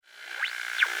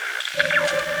Welcome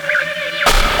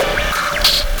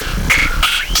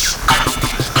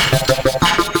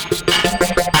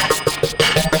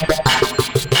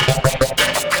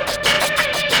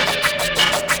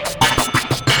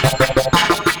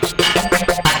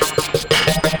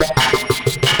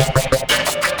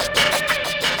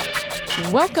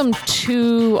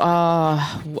to,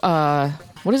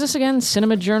 what is this again?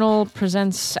 Cinema Journal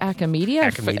presents Acamedia?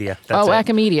 Acamedia. That's it.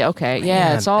 Acamedia. Okay. Man,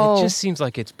 yeah, it's all... It just seems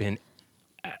like it's been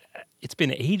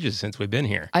ages since we've been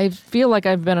here. I feel like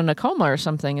I've been in a coma or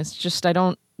something. It's just, I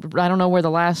don't know where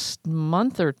the last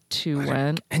month or two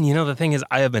went. And you know, the thing is,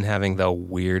 I have been having the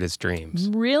weirdest dreams.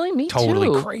 Really? Me Totally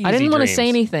too. crazy I didn't want to say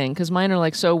dreams. anything because mine are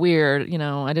like so weird. You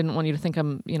know, I didn't want you to think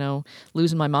I'm,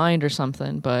 losing my mind or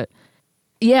something, but...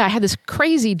 Yeah, I had this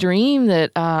crazy dream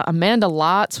that Amanda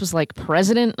Lotz was like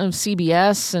president of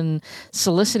CBS and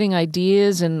soliciting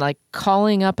ideas and like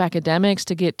calling up academics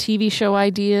to get TV show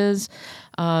ideas,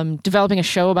 developing a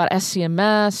show about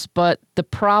SCMS. But the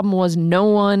problem was no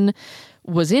one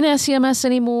was in SCMS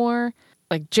anymore.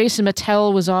 Like Jason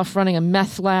Mattel was off running a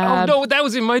meth lab. Oh, no, that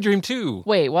was in my dream too.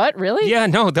 Wait, what? Really? Yeah,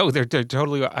 no, they're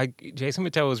totally... Jason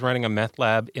Mattel was running a meth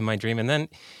lab in my dream, and then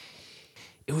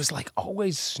it was like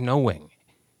always snowing.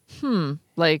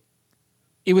 Like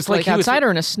it was like outside or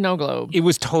in a snow globe? It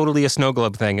was totally a snow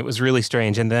globe thing. It was really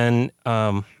strange. And then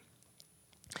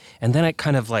it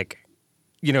kind of like,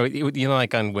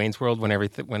 like on Wayne's World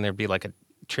when there'd be like a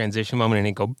transition moment and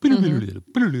he'd go,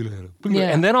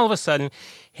 and then all of a sudden,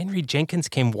 Henry Jenkins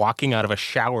came walking out of a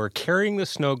shower carrying the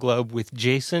snow globe with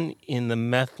Jason in the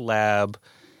meth lab.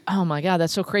 Oh my God,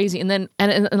 that's so crazy. And then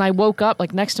and I woke up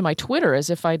like next to my Twitter as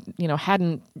if I,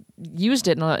 hadn't used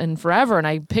it in forever. And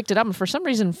I picked it up and for some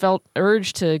reason felt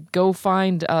urged to go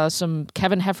find some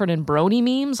Kevin Heffernan and Brony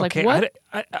memes. Like, okay, what?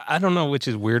 I don't know which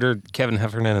is weirder, Kevin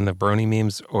Heffernan and the Brony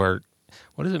memes, or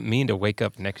what does it mean to wake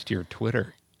up next to your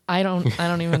Twitter? I don't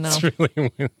even know.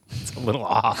 It's a little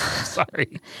off. I'm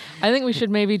sorry. I think we should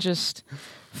maybe just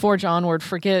forge onward,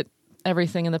 forget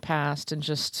everything in the past and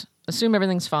just assume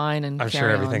everything's fine and I'm carry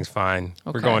sure everything's on. Fine.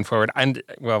 Okay. We're going forward. And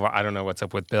well, I don't know what's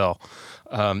up with Bill.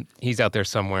 He's out there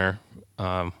somewhere.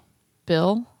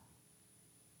 Bill?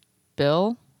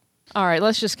 All right,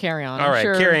 let's just carry on. All right,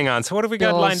 carrying on. So what have we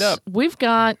got lined up? We've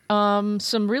got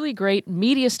some really great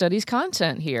media studies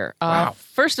content here. Wow.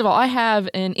 First of all, I have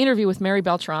an interview with Mary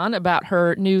Beltran about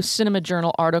her new Cinema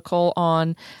Journal article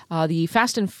on the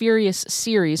Fast and Furious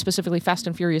series, specifically Fast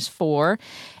and Furious 4,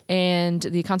 and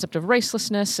the concept of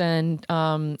racelessness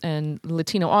and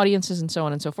Latino audiences and so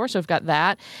on and so forth. So we've got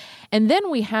that. And then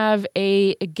we have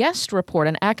a guest report,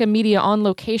 an Acamedia on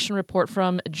location report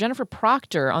from Jennifer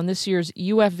Proctor on this year's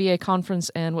UFVA conference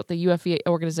and what the UFVA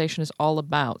organization is all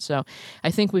about. So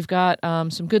I think we've got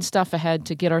some good stuff ahead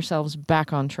to get ourselves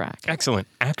back on track. Excellent.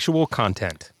 Actual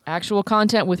content. Actual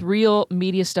content with real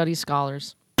media studies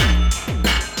scholars.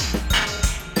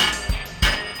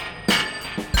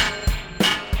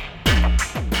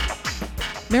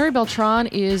 Mary Beltran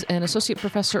is an associate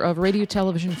professor of radio,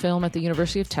 television, film at the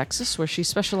University of Texas, where she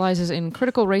specializes in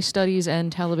critical race studies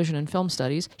and television and film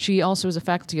studies. She also is a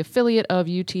faculty affiliate of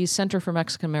UT's Center for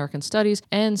Mexican American Studies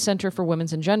and Center for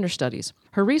Women's and Gender Studies.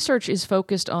 Her research is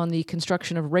focused on the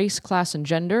construction of race, class, and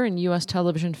gender in U.S.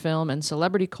 television, film, and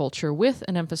celebrity culture, with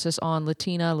an emphasis on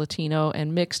Latina, Latino,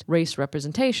 and mixed race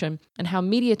representation, and how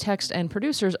media text and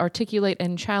producers articulate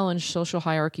and challenge social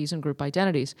hierarchies and group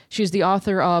identities. She's the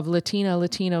author of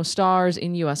Latino Stars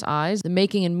in U.S. Eyes, The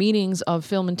Making and Meanings of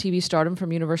Film and TV Stardom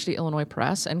from University of Illinois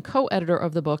Press, and co-editor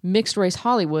of the book Mixed Race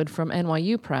Hollywood from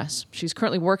NYU Press. She's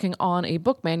currently working on a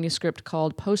book manuscript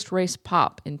called Post-Race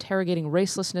Pop, Interrogating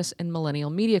Racelessness in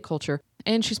Millennial Media Culture,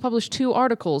 and she's published 2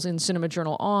 articles in Cinema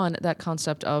Journal on that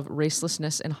concept of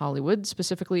racelessness in Hollywood,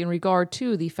 specifically in regard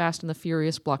to the Fast and the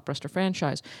Furious blockbuster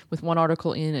franchise, with 1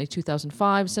 article in a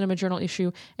 2005 Cinema Journal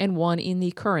issue and 1 in the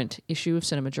current issue of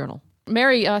Cinema Journal.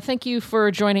 Mary, thank you for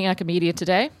joining Acamedia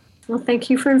today. Well, thank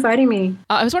you for inviting me.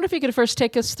 I was wondering if you could first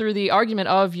take us through the argument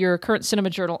of your current Cinema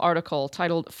Journal article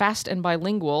titled Fast and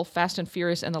Bilingual, Fast and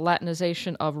Furious and the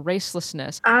Latinization of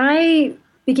Racelessness. I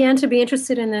began to be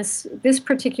interested in this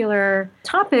particular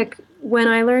topic when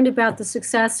I learned about the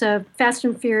success of Fast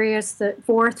and Furious, the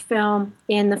 4th film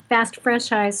in the Fast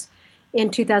franchise in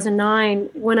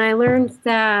 2009, when I learned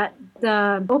that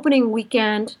the opening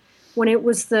weekend, when it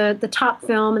was the top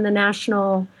film in the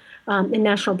national in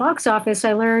national box office,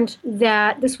 I learned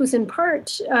that this was in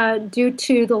part due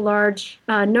to the large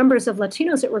numbers of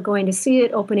Latinos that were going to see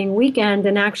it opening weekend.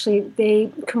 And actually,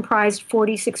 they comprised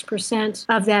 46%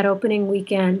 of that opening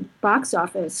weekend box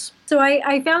office. So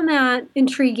I found that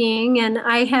intriguing, and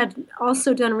I had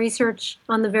also done research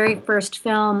on the very first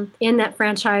film in that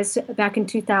franchise back in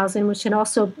 2000, which had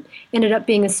also ended up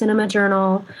being a Cinema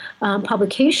Journal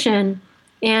publication.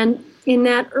 And in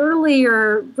that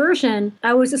earlier version,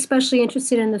 I was especially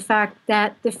interested in the fact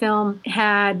that the film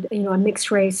had, a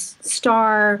mixed race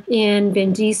star in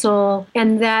Vin Diesel,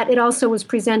 and that it also was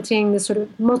presenting this sort of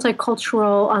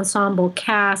multicultural ensemble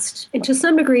cast, and to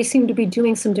some degree seemed to be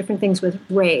doing some different things with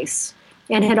race,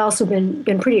 and had also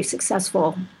been pretty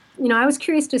successful. I was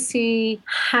curious to see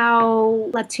how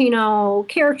Latino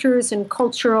characters and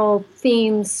cultural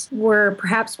themes were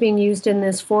perhaps being used in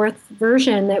this fourth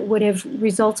version that would have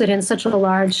resulted in such a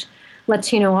large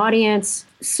Latino audience.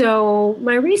 So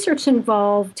my research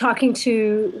involved talking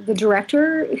to the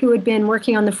director who had been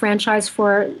working on the franchise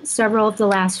for several of the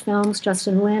last films,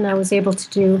 Justin Lin. I was able to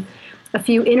do a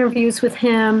few interviews with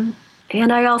him.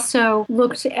 And I also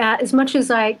looked at, as much as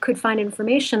I could find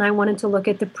information, I wanted to look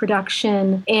at the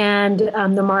production and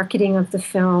the marketing of the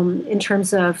film in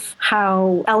terms of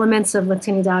how elements of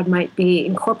Latinidad might be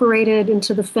incorporated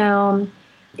into the film.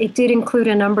 It did include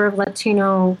a number of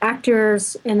Latino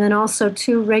actors, and then also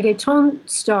 2 reggaeton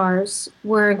stars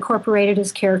were incorporated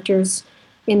as characters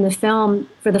in the film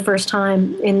for the first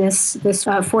time in this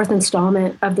fourth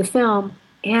installment of the film.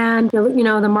 And,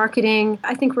 the marketing,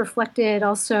 I think, reflected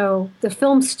also the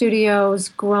film studio's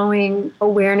growing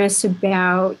awareness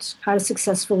about how to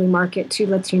successfully market to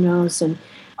Latinos. And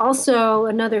also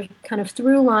another kind of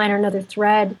through line or another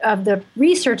thread of the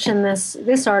research in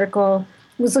this article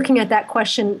was looking at that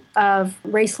question of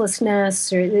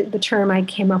racelessness, or the term I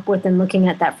came up with in looking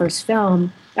at that first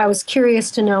film. I was curious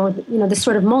to know, this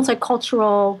sort of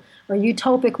multicultural or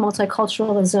utopic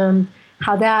multiculturalism,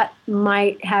 how that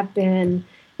might have been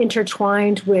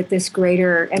intertwined with this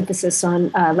greater emphasis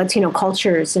on Latino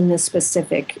cultures in this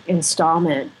specific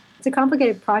installment. It's a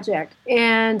complicated project.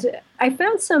 And I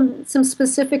found some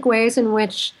specific ways in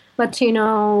which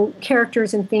Latino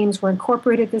characters and themes were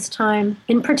incorporated this time,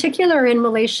 in particular in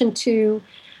relation to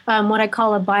what I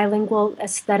call a bilingual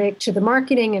aesthetic to the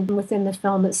marketing and within the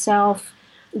film itself.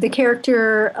 The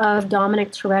character of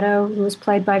Dominic Toretto, who was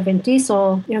played by Vin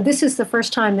Diesel, this is the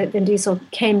first time that Vin Diesel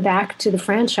came back to the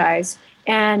franchise.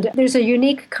 And there's a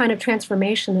unique kind of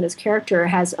transformation that his character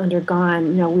has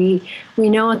undergone. We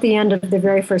know at the end of the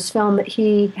very first film that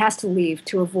he has to leave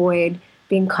to avoid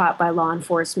being caught by law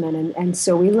enforcement. And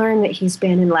so we learn that he's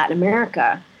been in Latin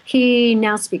America. He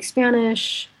now speaks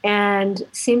Spanish and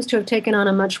seems to have taken on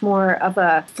a much more of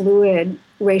a fluid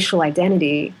racial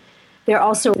identity. There are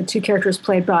also the 2 characters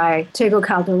played by Tego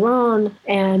Calderon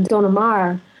and Don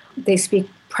Omar. They speak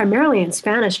primarily in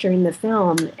Spanish during the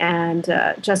film, and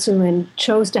Justin Lin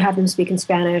chose to have them speak in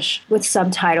Spanish with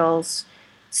subtitles,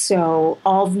 so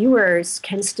all viewers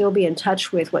can still be in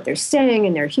touch with what they're saying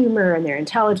and their humor and their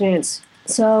intelligence.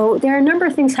 So there are a number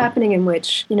of things happening in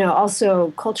which,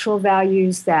 also cultural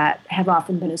values that have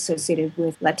often been associated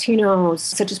with Latinos,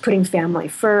 such as putting family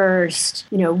first,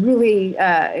 really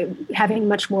having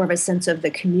much more of a sense of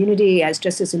the community as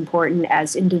just as important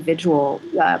as individual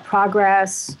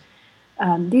progress.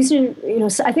 These are,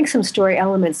 I think some story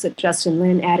elements that Justin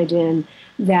Lin added in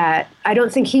that I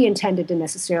don't think he intended to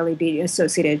necessarily be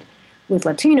associated with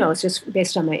Latinos, just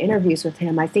based on my interviews with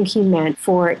him. I think he meant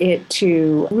for it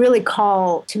to really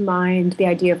call to mind the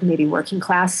idea of maybe working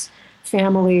class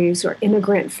families or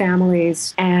immigrant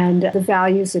families and the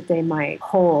values that they might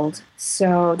hold.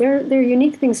 So there are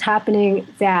unique things happening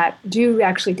that do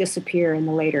actually disappear in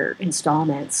the later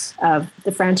installments of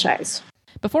the franchise.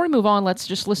 Before we move on, let's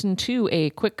just listen to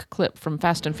a quick clip from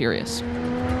Fast and Furious.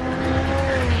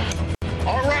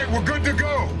 All right, we're good to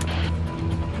go.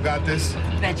 Got this?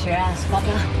 Bet your ass,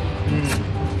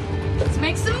 Papa. Let's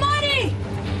make some money!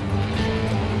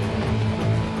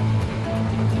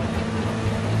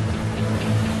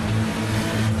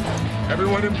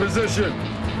 Everyone in position.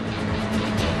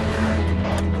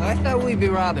 I thought we'd be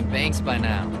robbing banks by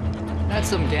now. That's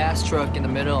some gas truck in the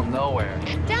middle of nowhere.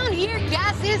 Down here,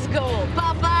 gas is gold,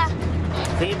 Papa.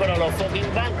 Sí, pero los fucking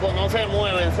bancos no se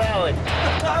mueven, ¿sabes?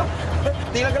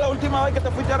 Dile que la última vez que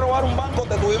te fuiste a robar un banco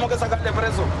te tuvimos que sacar de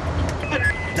preso.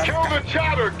 Kill the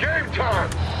chatter, game time.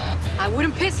 I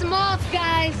wouldn't piss him off,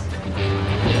 guys.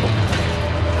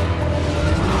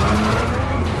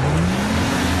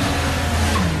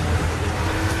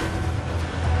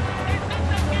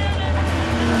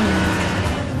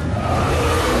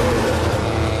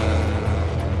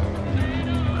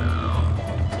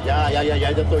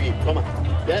 ya estoy aquí. Toma.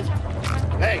 Yes?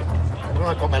 Hey,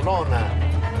 una comelona.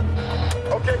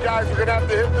 Okay, guys, we're gonna have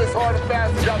to hit this hard and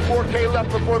fast. We got 4K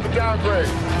left before the downgrade.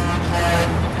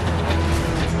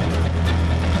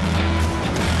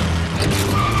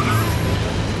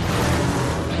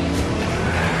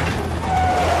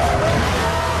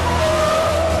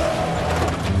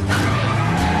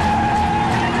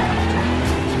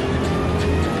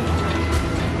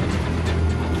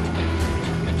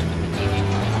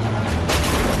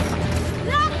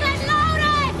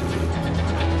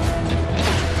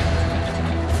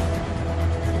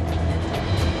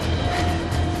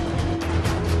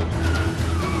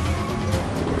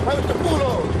 ¡Mueve tu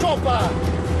culo! ¡Chopa!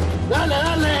 ¡Dale,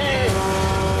 dale!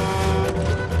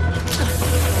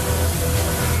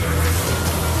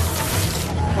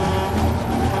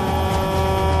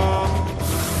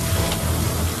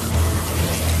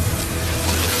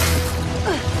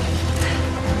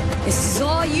 This is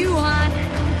all you, hon.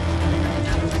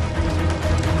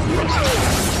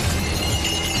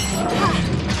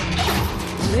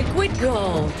 Liquid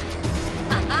gold.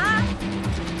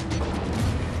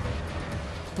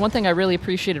 One thing I really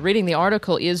appreciated reading the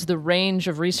article is the range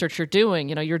of research you're doing.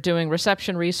 You know, you're doing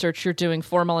reception research, you're doing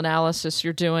formal analysis,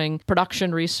 you're doing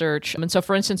production research. And so,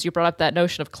 for instance, you brought up that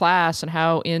notion of class and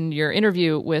how in your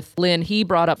interview with Lynn, he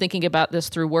brought up thinking about this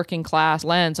through working class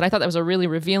lens. And I thought that was a really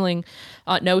revealing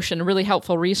notion, really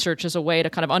helpful research as a way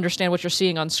to kind of understand what you're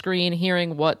seeing on screen,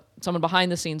 hearing what someone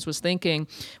behind the scenes was thinking,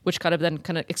 which kind of then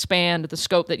kind of expand the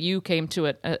scope that you came to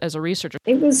it as a researcher.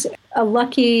 It was a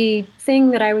lucky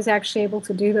thing that I was actually able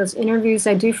to do those interviews.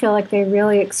 I do feel like they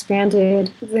really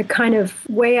expanded the kind of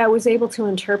way I was able to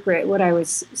interpret what I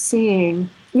was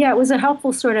seeing. Yeah, it was a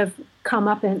helpful sort of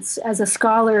comeuppance as a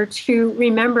scholar to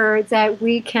remember that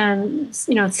we can,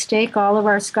 stake all of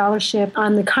our scholarship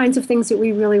on the kinds of things that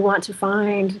we really want to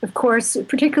find. Of course,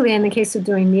 particularly in the case of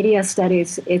doing media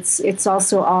studies, it's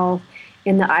also all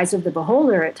in the eyes of the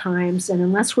beholder at times. And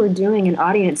unless we're doing an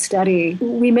audience study,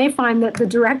 we may find that the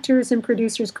directors and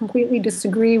producers completely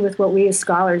disagree with what we as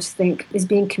scholars think is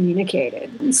being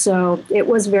communicated. So it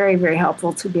was very, very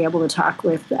helpful to be able to talk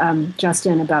with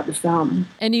Justin about the film.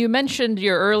 And you mentioned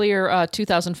your earlier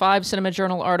 2005 Cinema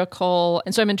Journal article.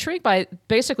 And so I'm intrigued by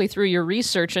basically through your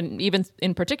research and even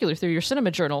in particular through your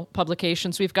Cinema Journal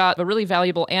publications, we've got a really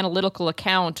valuable analytical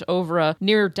account over a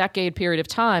near decade period of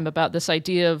time about this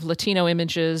idea of Latino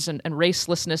images and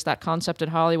racelessness, that concept in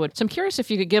Hollywood. So I'm curious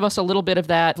if you could give us a little bit of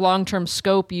that long-term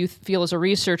scope you feel as a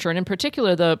researcher, and in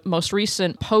particular the most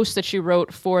recent post that you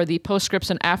wrote for the Postscripts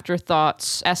and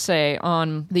Afterthoughts essay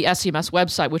on the SCMS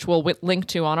website, which we'll link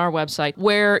to on our website,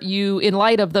 where you, in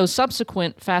light of those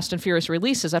subsequent Fast and Furious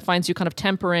releases, that finds you kind of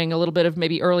tempering a little bit of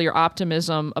maybe earlier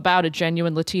optimism about a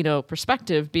genuine Latino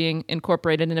perspective being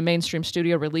incorporated into mainstream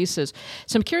studio releases.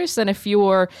 So I'm curious then if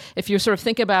you sort of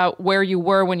think about where you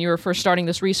were when you were first starting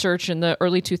this research in the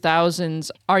early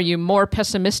 2000s, are you more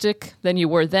pessimistic than you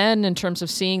were then in terms of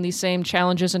seeing these same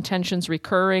challenges and tensions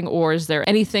recurring, or is there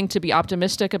anything to be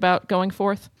optimistic about going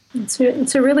forth?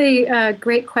 It's a really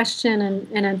great question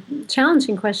and a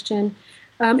challenging question.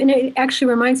 And it actually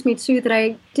reminds me, too, that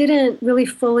I didn't really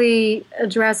fully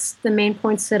address the main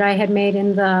points that I had made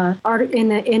in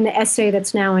the essay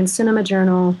that's now in Cinema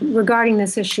Journal regarding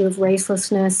this issue of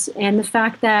racelessness and the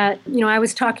fact that, I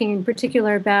was talking in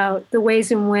particular about the ways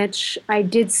in which I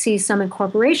did see some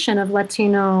incorporation of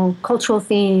Latino cultural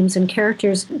themes and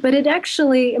characters. But it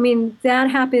actually,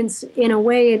 that happens in a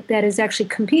way that is actually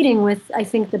competing with, I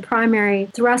think, the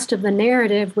primary thrust of the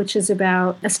narrative, which is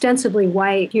about ostensibly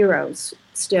white heroes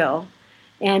still.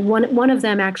 And one of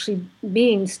them actually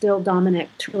being still Dominic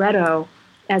Toretto,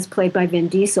 as played by Vin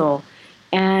Diesel.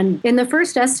 And in the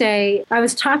first essay, I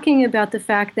was talking about the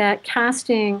fact that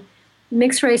casting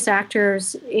mixed-race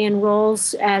actors in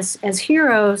roles as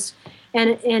heroes,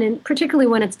 and particularly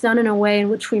when it's done in a way in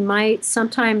which we might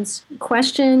sometimes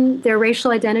question their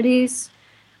racial identities,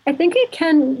 I think it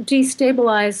can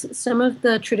destabilize some of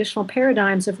the traditional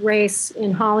paradigms of race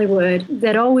in Hollywood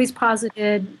that always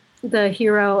posited the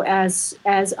hero as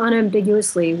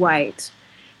unambiguously white.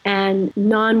 And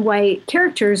non-white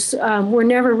characters were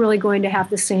never really going to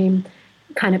have the same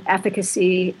kind of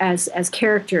efficacy as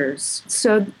characters.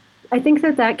 So I think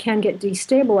that can get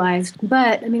destabilized.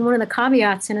 But, one of the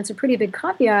caveats, and it's a pretty big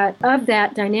caveat of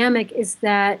that dynamic, is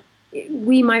that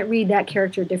we might read that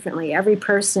character differently. Every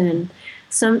person,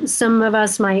 some of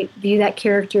us might view that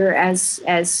character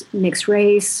as mixed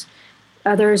race.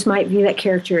 Others might view that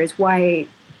character as white.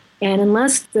 And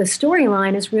unless the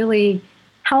storyline is really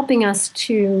helping us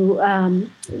to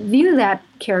view that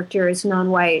character as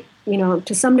non-white,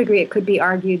 to some degree it could be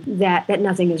argued that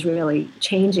nothing is really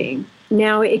changing.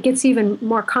 Now, it gets even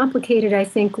more complicated, I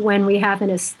think, when we have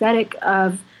an aesthetic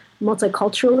of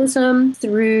multiculturalism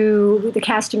through the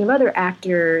casting of other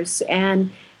actors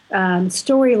and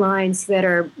storylines that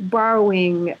are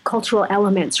borrowing cultural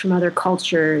elements from other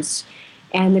cultures,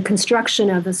 and the construction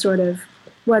of a sort of,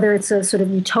 whether it's a sort of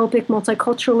utopic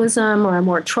multiculturalism or a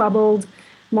more troubled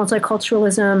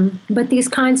multiculturalism. But these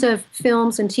kinds of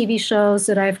films and TV shows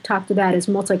that I've talked about as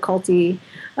multiculti,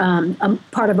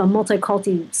 part of a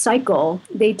multiculti cycle,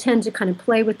 they tend to kind of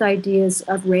play with ideas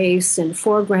of race and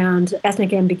foreground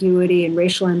ethnic ambiguity and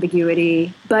racial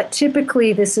ambiguity. But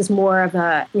typically this is more of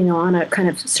a, on a kind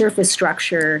of surface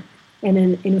structure.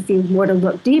 And if you were to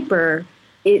look deeper,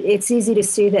 it's easy to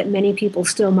see that many people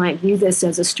still might view this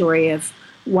as a story of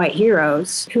white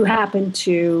heroes who happen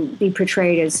to be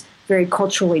portrayed as very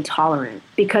culturally tolerant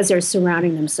because they're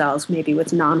surrounding themselves maybe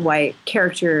with non-white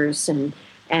characters, and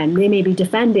they may be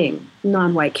defending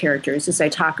non-white characters, as I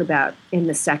talk about in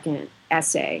the second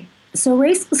essay. So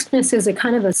racelessness is a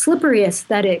kind of a slippery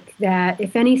aesthetic that,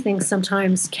 if anything,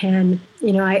 sometimes can,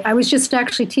 I was just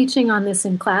actually teaching on this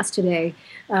in class today.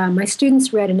 My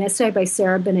students read an essay by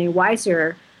Sarah Benet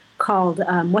Weiser called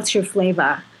What's Your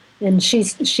Flava? And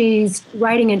she's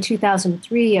writing in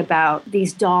 2003 about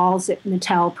these dolls that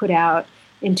Mattel put out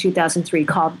in 2003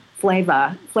 called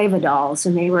Flava dolls.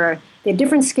 And they had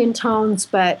different skin tones,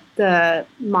 but the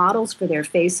models for their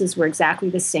faces were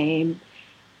exactly the same.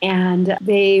 And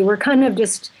they were kind of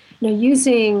just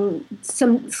using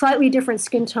some slightly different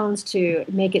skin tones to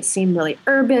make it seem really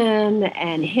urban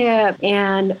and hip.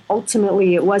 And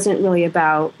ultimately, it wasn't really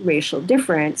about racial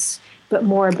difference, but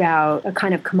more about a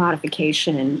kind of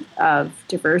commodification of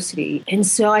diversity. And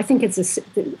so I think it's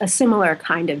a similar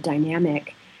kind of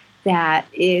dynamic that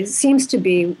seems to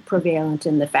be prevalent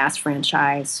in the Fast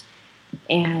franchise.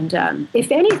 And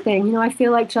if anything, I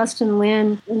feel like Justin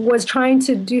Lin was trying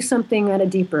to do something at a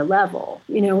deeper level.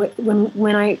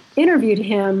 When I interviewed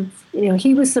him,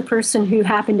 he was the person who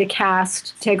happened to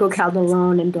cast Tego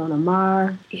Calderón and Don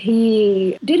Omar.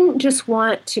 He didn't just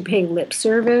want to pay lip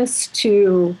service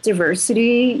to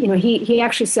diversity. He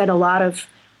actually said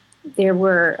there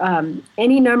were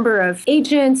any number of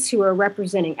agents who were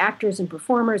representing actors and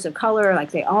performers of color,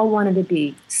 like they all wanted to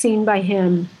be seen by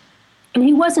him. And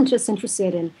he wasn't just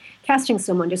interested in casting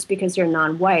someone just because they're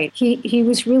non-white. He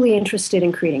was really interested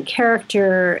in creating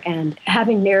character and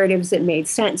having narratives that made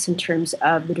sense in terms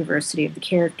of the diversity of the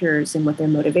characters and what their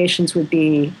motivations would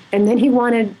be. And then he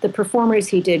wanted the performers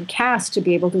he did cast to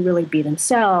be able to really be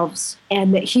themselves,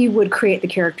 and that he would create the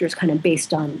characters kind of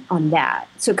based on that.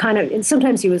 So and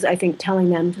sometimes he was, I think,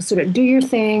 telling them to sort of do your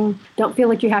thing. Don't feel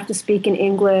like you have to speak in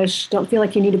English. Don't feel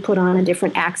like you need to put on a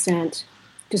different accent.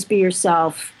 Just be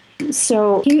yourself.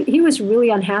 So he was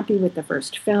really unhappy with the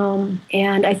first film,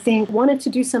 and I think wanted to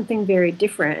do something very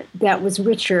different that was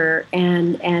richer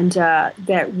and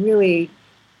that really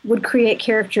would create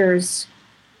characters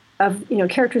of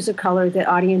color that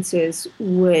audiences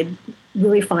would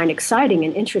really find exciting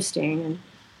and interesting. And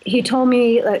he told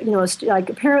me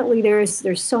apparently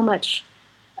there's so much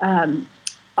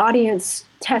audience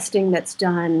testing that's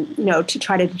done to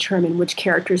try to determine which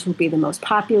characters will be the most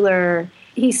popular.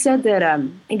 He said that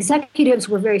executives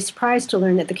were very surprised to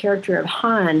learn that the character of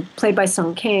Han, played by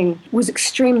Sung Kang, was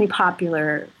extremely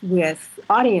popular with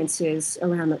audiences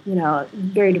around,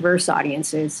 very diverse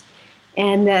audiences,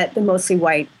 and that the mostly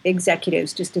white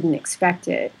executives just didn't expect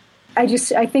it. I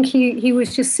think he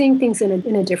was just seeing things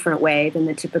in a different way than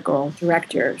the typical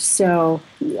director. So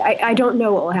I don't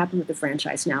know what will happen with the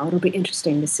franchise now. It'll be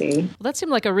interesting to see. Well, that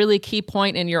seemed like a really key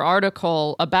point in your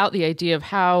article about the idea of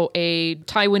how a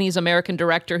Taiwanese American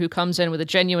director who comes in with a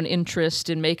genuine interest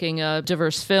in making a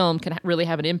diverse film can really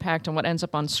have an impact on what ends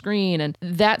up on screen. And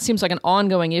that seems like an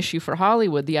ongoing issue for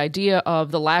Hollywood, the idea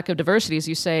of the lack of diversity, as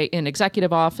you say, in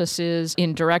executive offices,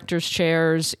 in directors'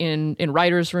 chairs, in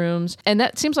writers' rooms. And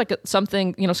that seems like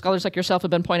something, scholars like yourself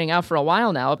have been pointing out for a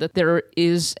while now, that there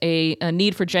is a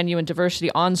need for genuine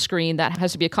diversity on screen that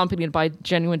has to be accompanied by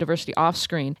genuine diversity off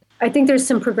screen. I think there's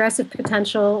some progressive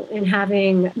potential in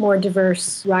having more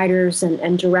diverse writers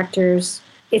and directors.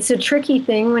 It's a tricky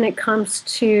thing when it comes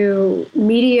to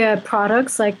media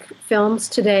products like films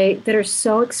today that are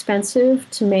so expensive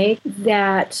to make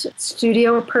that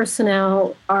studio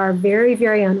personnel are very,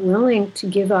 very unwilling to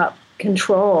give up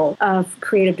control of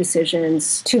creative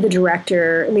decisions to the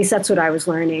director. At least that's what I was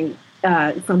learning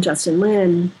from Justin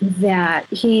Lin, that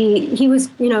he was,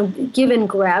 given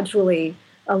gradually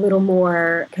a little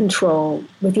more control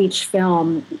with each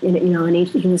film, and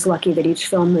he was lucky that each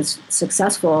film was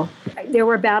successful. There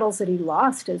were battles that he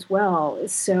lost as well.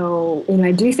 So,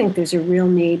 I do think there's a real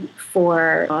need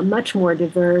for a much more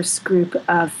diverse group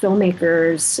of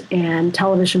filmmakers and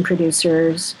television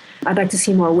producers. I'd like to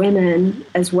see more women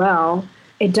as well.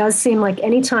 It does seem like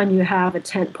anytime you have a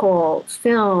tentpole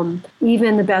film,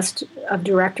 even the best of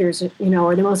directors,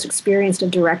 or the most experienced of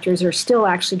directors are still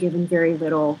actually given very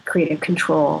little creative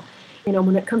control.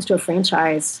 When it comes to a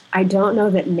franchise, I don't know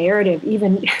that narrative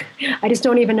I just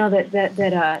don't even know that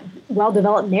a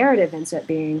well-developed narrative ends up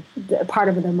being part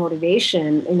of the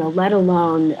motivation, let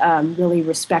alone really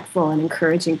respectful and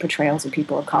encouraging portrayals of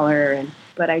people of color.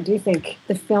 But I do think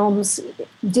the films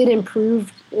did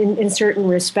improve in certain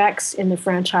respects in the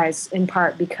franchise, in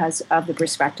part because of the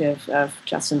perspective of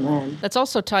Justin Lin. That's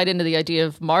also tied into the idea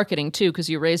of marketing, too, because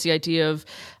you raise the idea of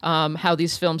how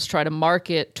these films try to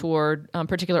market toward a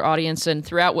particular audience. And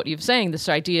throughout what you're saying, this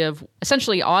idea of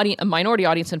essentially a minority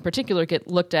audience in particular get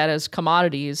looked at as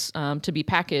commodities to be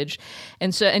packaged.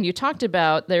 And you talked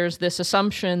about there's this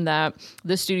assumption that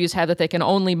the studios have that they can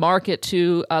only market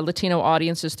to Latino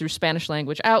audiences through Spanish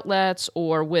language outlets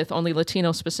or with only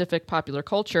Latino-specific popular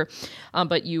culture.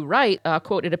 But you write,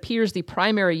 quote, "It appears the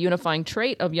primary unifying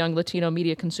trait of young Latino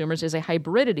media consumers is a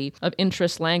hybridity of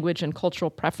interest, language, and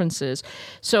cultural preferences."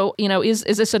 So, is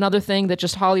this another thing that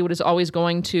just Hollywood is always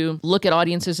going to look at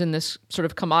audiences in this sort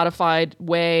of commodified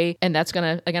way, and that's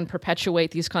going to, again,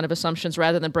 perpetuate these kind of assumptions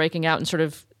rather than breaking out and sort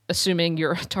of assuming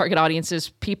your target audience is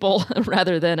people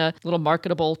rather than a little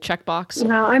marketable checkbox?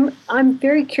 I'm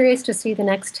very curious to see the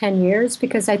next 10 years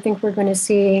because I think we're going to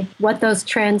see what those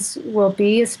trends will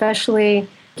be, especially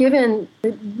given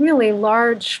the really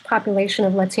large population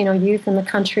of Latino youth in the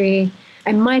country.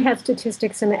 I might have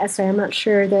statistics in the essay, I'm not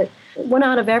sure, that 1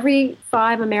 out of every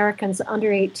 5 Americans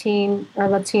under 18 are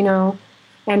Latino,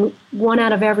 and 1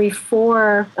 out of every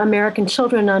 4 American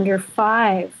children under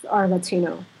 5 are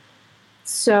Latino.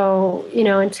 So,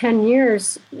 in 10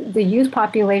 years, the youth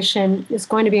population is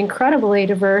going to be incredibly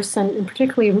diverse, and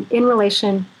particularly in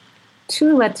relation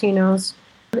to Latinos.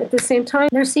 At the same time,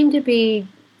 there seem to be,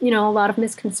 a lot of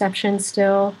misconceptions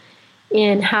still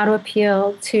in how to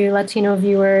appeal to Latino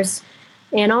viewers.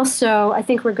 And also, I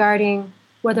think regarding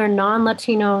whether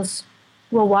non-Latinos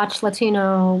will watch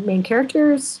Latino main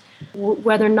characters,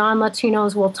 whether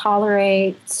non-Latinos will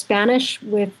tolerate Spanish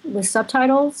with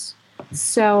subtitles.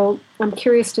 So I'm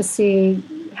curious to see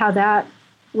how that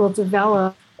will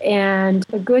develop. And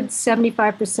a good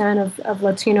 75% of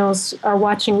Latinos are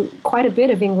watching quite a bit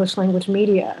of English language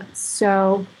media.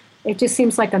 So it just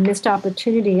seems like a missed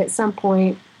opportunity at some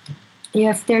point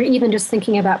if they're even just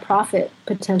thinking about profit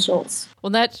potentials. Well,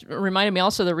 that reminded me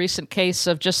also of the recent case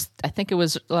of I think it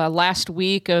was last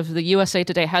week, of the USA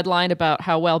Today headline about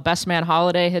how well Best Man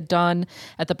Holiday had done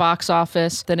at the box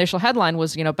office. The initial headline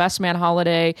was, Best Man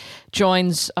Holiday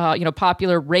joins,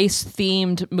 popular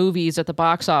race-themed movies at the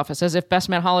box office, as if Best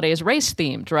Man Holiday is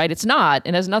race-themed, right? It's not.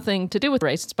 It has nothing to do with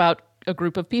race. It's about a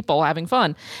group of people having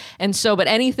fun. And so, but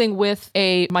anything with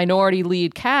a minority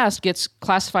lead cast gets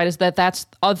classified as that's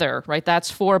other, right? That's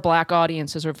for Black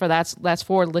audiences, or that's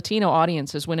for Latino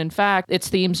audiences, when in fact its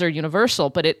themes are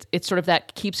universal, but it's sort of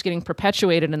that keeps getting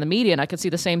perpetuated in the media. And I could see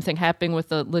the same thing happening with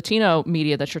the Latino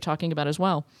media that you're talking about as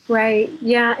well. Right.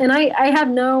 Yeah. And I have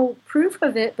no proof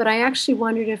of it, but I actually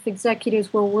wondered if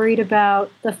executives were worried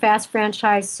about the Fast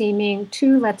franchise seeming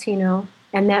too Latino.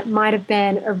 And that might have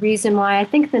been a reason why I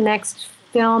think the next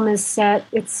film is set.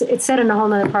 It's set in a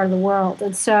whole other part of the world,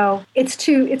 and so it's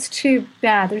too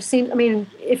bad.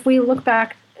 If we look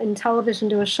back in television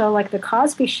to a show like The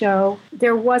Cosby Show,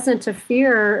 there wasn't a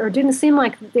fear, or didn't seem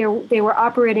like they were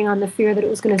operating on the fear that it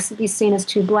was going to be seen as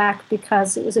too Black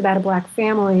because it was about a Black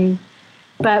family.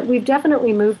 But we've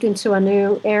definitely moved into a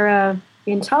new era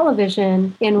in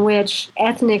television in which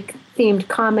ethnic-themed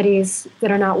comedies that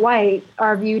are not white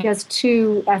are viewed as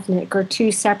too ethnic or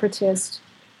too separatist.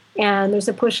 And there's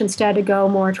a push instead to go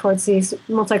more towards these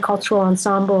multicultural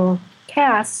ensemble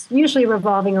casts, usually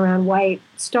revolving around white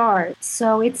stars.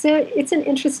 So it's an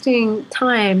interesting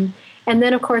time. And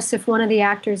then, of course, if one of the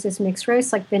actors is mixed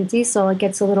race, like Vin Diesel, it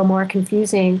gets a little more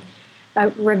confusing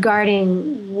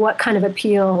regarding what kind of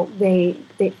appeal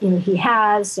he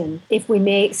has, and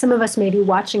if some of us may be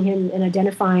watching him and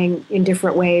identifying in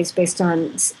different ways based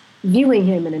on viewing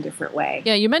him in a different way.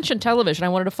 Yeah, you mentioned television. I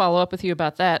wanted to follow up with you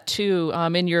about that too.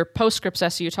 In your postscripts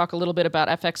essay, you talk a little bit about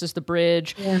FX as the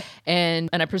bridge, and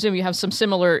I presume you have some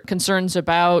similar concerns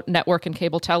about network and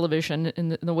cable television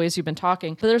in the ways you've been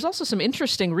talking. But there's also some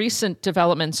interesting recent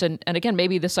developments, and again,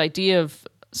 maybe this idea of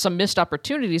some missed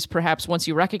opportunities, perhaps, once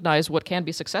you recognize what can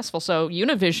be successful. So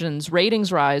Univision's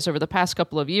ratings rise over the past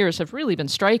couple of years have really been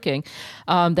striking.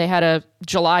 They had a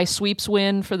July sweeps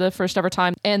win for the first ever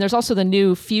time. And there's also the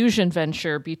new fusion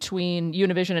venture between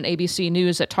Univision and ABC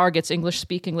News that targets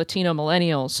English-speaking Latino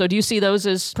millennials. So do you see those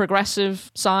as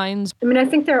progressive signs? I mean, I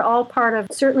think they're all part of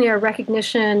certainly a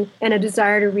recognition and a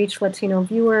desire to reach Latino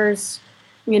viewers.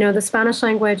 You know, the Spanish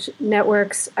language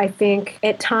networks, I think,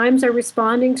 at times are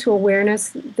responding to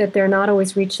awareness that they're not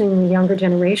always reaching the younger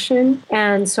generation.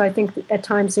 And so I think at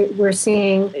times we're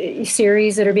seeing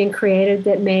series that are being created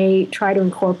that may try to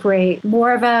incorporate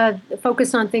more of a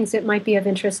focus on things that might be of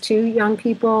interest to young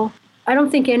people. I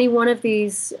don't think any one of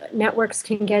these networks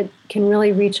can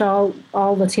really reach all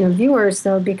Latino viewers,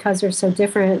 though, because they're so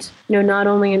different, you know, not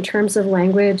only in terms of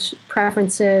language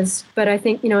preferences, but I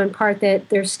think, you know, in part that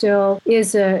there still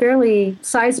is a fairly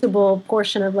sizable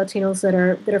portion of Latinos that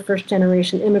are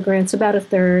first-generation immigrants, about a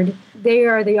third. They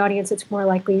are the audience that's more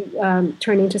likely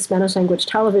turning to Spanish language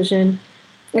television.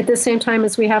 At the same time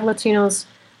as we have Latinos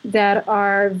that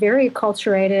are very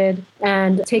acculturated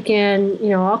and take in, you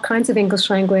know, all kinds of English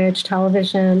language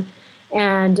television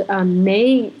and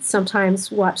may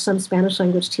sometimes watch some Spanish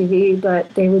language TV,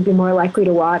 but they would be more likely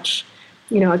to watch,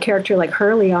 you know, a character like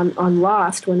Hurley on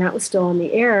Lost when that was still on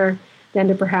the air than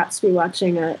to perhaps be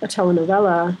watching a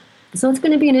telenovela. So it's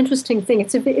going to be an interesting thing.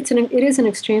 It is an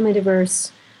extremely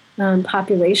diverse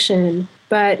population.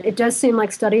 But it does seem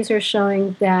like studies are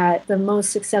showing that the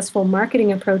most successful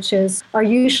marketing approaches are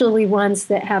usually ones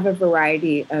that have a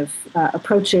variety of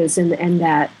approaches and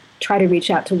that try to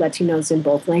reach out to Latinos in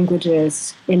both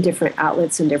languages, in different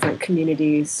outlets, in different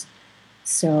communities.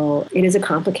 So it is a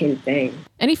complicated thing.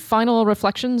 Any final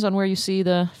reflections on where you see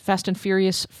the Fast and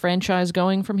Furious franchise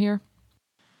going from here?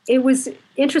 It was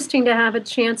interesting to have a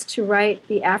chance to write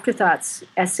the Afterthoughts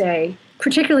essay,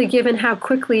 particularly given how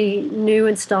quickly new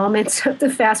installments of the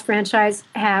Fast franchise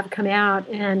have come out.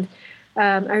 And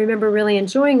I remember really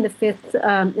enjoying the fifth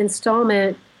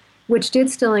installment, which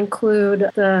did still include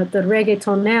the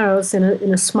reggaetoneros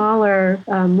in a smaller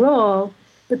role.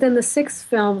 But then the sixth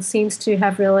film seems to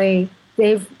have really,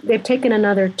 they've taken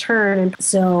another turn. And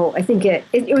so I think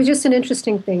it was just an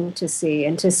interesting thing to see,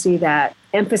 and to see that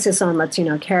emphasis on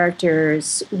Latino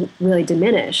characters really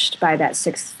diminished by that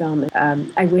sixth film.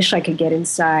 I wish I could get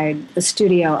inside the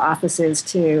studio offices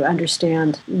to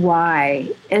understand why.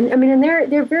 And I mean, and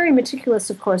they're very meticulous,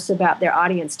 of course, about their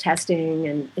audience testing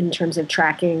and in terms of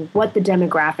tracking what the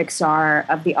demographics are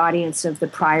of the audience of the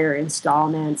prior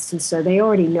installments. And so they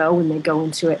already know when they go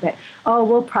into it that, oh,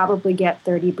 we'll probably get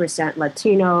 30%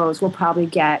 Latinos, we'll probably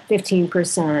get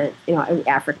 15%, you know,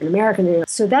 African American.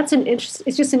 So that's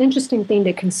it's just an interesting thing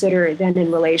to consider then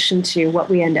in relation to what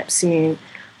we end up seeing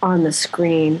on the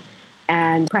screen.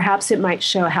 And perhaps it might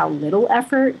show how little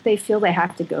effort they feel they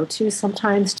have to go to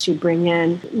sometimes to bring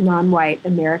in non-white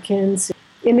Americans.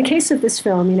 In the case of this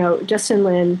film, you know, Justin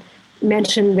Lin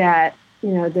mentioned that, you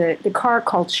know, the car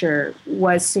culture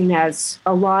was seen as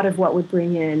a lot of what would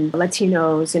bring in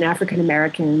Latinos and African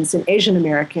Americans and Asian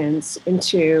Americans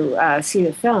into see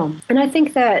the film. And I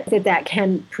think that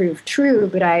can prove true,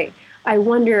 but I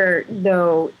wonder,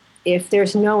 though, if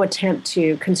there's no attempt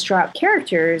to construct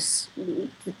characters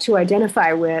to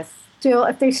identify with,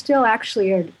 if they still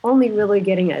actually are only really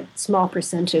getting a small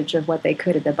percentage of what they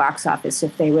could at the box office,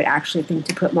 if they would actually think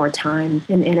to put more time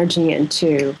and energy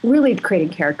into really creating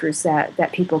characters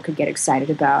that people could get excited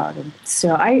about. And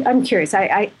so I'm curious.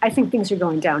 I think things are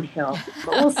going downhill,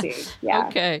 but we'll see. Yeah.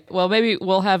 Okay. Well, maybe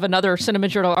we'll have another Cinema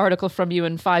Journal article from you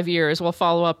in 5 years. We'll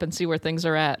follow up and see where things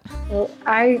are at. Well,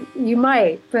 you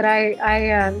might, but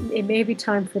it may be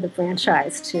time for the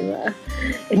franchise to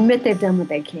admit they've done what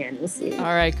they can. We'll see. All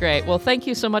right, great. Well, thank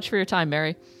you so much for your time,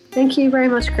 Mary. Thank you very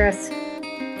much, Chris.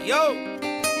 Yo,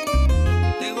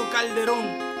 Tego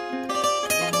Calderón,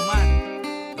 Don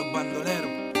Omar, Los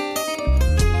Bandoleros.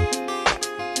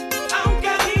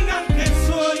 Aunque digan que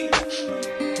soy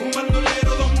un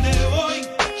bandolero donde voy,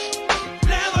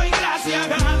 le doy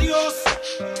gracias a Dios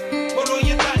por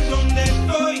hoy estar donde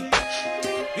estoy.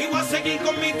 Y voy a seguir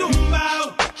con mi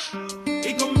tumbao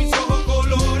y con mis ojos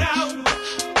colorados,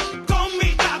 con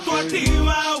mi gato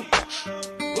activado.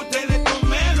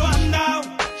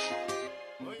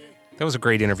 That was a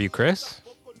great interview, Chris.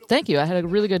 Thank you. I had a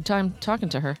really good time talking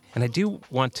to her. And I do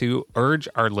want to urge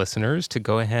our listeners to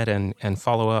go ahead and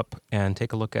follow up and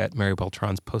take a look at Mary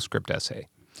Beltran's postscript essay.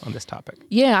 on this topic.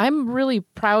 Yeah, I'm really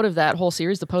proud of that whole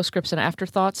series, the Postscripts and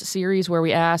Afterthoughts series, where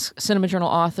we ask Cinema Journal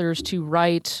authors to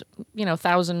write,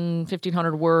 1,000,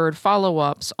 1,500 word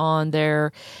follow-ups on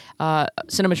their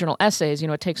Cinema Journal essays.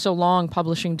 It takes so long,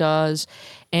 publishing does,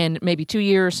 and maybe 2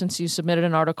 years since you submitted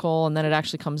an article, and then it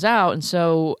actually comes out. And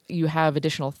so you have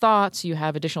additional thoughts, you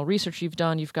have additional research you've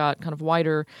done, you've got kind of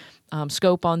wider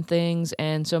scope on things.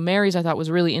 And so Mary's, I thought,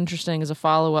 was really interesting as a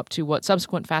follow-up to what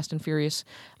subsequent Fast and Furious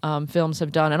films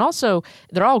have done. And also,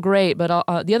 they're all great, but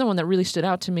the other one that really stood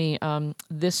out to me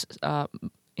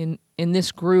in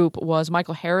this group was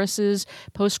Michael Harris's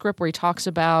postscript, where he talks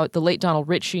about the late Donald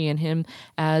Ritchie and him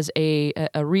as a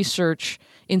research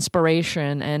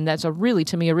inspiration. And that's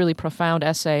to me, a really profound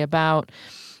essay about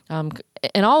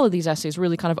and all of these essays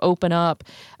really kind of open up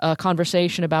a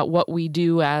conversation about what we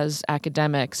do as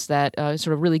academics, that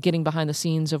sort of really getting behind the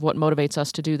scenes of what motivates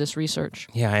us to do this research.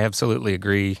 Yeah, I absolutely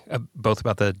agree, both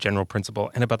about the general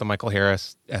principle and about the Michael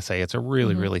Harris essay. It's a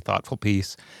really, really thoughtful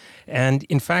piece. And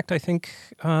in fact, I think,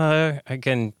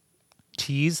 again,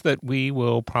 tease that we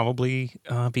will probably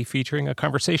be featuring a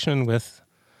conversation with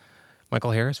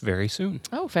Michael Harris very soon.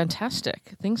 Oh,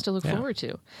 fantastic. Things to look forward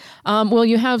to. Well,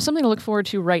 you have something to look forward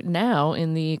to right now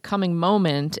in the coming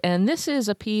moment, and this is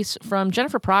a piece from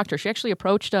Jennifer Proctor. She actually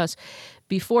approached us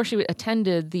before she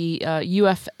attended the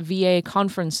UFVA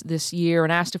conference this year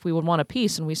and asked if we would want a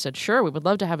piece, and we said, sure, we would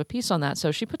love to have a piece on that.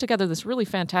 So she put together this really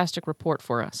fantastic report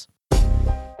for us.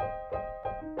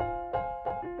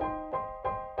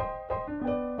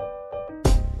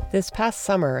 This past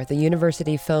summer, the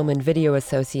University Film and Video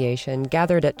Association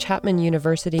gathered at Chapman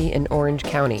University in Orange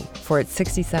County for its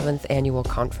 67th annual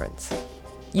conference.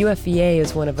 UFVA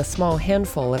is one of a small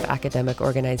handful of academic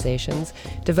organizations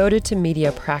devoted to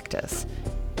media practice.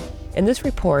 In this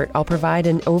report, I'll provide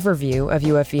an overview of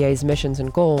UFVA's missions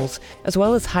and goals, as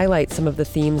well as highlight some of the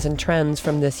themes and trends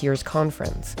from this year's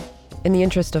conference. In the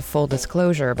interest of full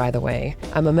disclosure, by the way,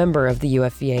 I'm a member of the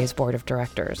UFVA's board of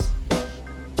directors.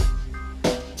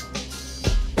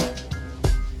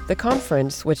 The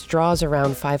conference, which draws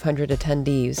around 500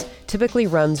 attendees, typically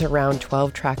runs around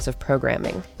 12 tracks of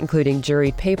programming, including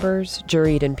juried papers,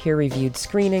 juried and peer-reviewed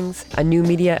screenings, a new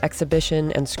media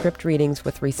exhibition and script readings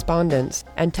with respondents,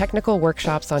 and technical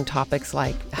workshops on topics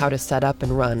like how to set up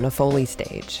and run a Foley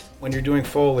stage. When you're doing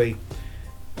Foley,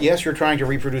 yes, you're trying to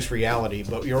reproduce reality,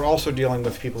 but you're also dealing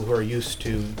with people who are used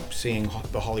to seeing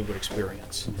the Hollywood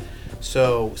experience.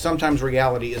 So sometimes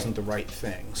reality isn't the right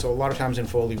thing. So a lot of times in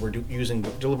Foley, we're using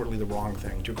deliberately the wrong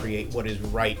thing to create what is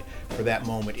right for that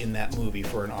moment in that movie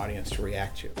for an audience to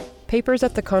react to. Papers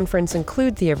at the conference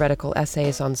include theoretical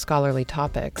essays on scholarly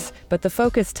topics, but the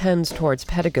focus tends towards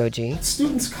pedagogy.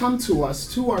 Students come to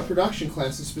us, to our production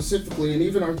classes specifically, and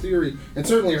even our theory, and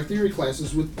certainly our theory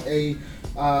classes, with a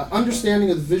understanding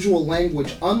of the visual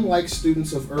language, unlike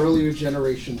students of earlier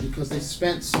generation, because they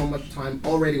spent so much time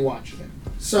already watching it.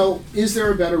 So, is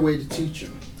there a better way to teach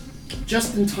them?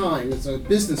 Just in time is a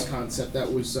business concept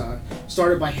that was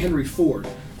started by Henry Ford.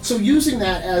 So using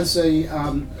that as a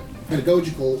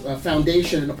pedagogical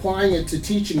foundation and applying it to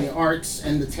teaching the arts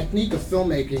and the technique of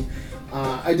filmmaking,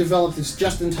 I developed this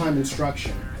just-in-time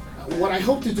instruction. What I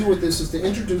hope to do with this is to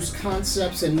introduce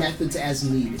concepts and methods as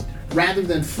needed, rather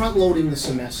than front-loading the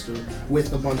semester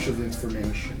with a bunch of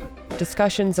information.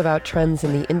 Discussions about trends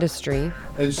in the industry.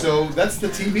 And so that's the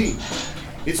TV.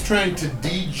 It's trying to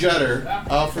de-jutter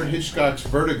Alfred Hitchcock's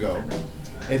Vertigo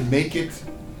and make it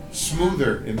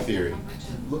smoother in theory.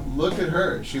 Look at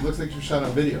her. She looks like she was shot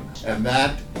on video. And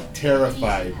that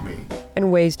terrified me.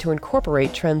 And ways to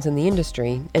incorporate trends in the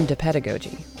industry into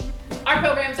pedagogy. Our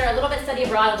programs are a little bit study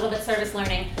abroad, a little bit service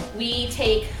learning. We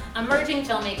take emerging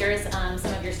filmmakers,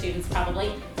 some of your students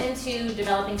probably, into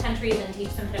developing countries and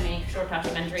teach them to make short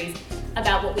documentaries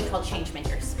about what we call change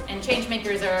makers. And change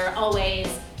makers are always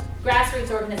grassroots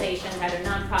organizations, either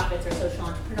nonprofits or social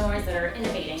entrepreneurs that are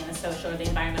innovating in the social or the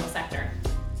environmental sector.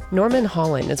 Norman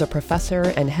Holland is a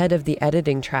professor and head of the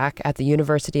editing track at the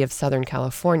University of Southern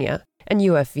California and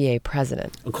UFVA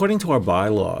president. According to our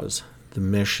bylaws, the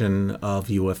mission of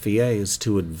UFVA is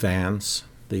to advance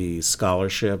the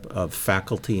scholarship of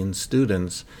faculty and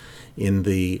students in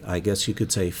the, I guess you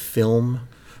could say, film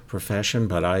profession,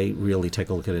 but I really take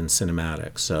a look at it in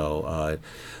cinematics. So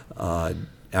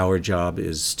our job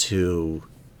is to,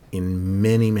 in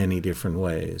many, many different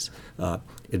ways,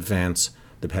 advance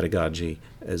the pedagogy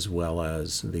as well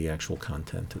as the actual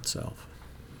content itself.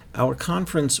 Our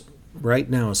conference right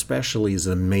now especially is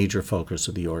a major focus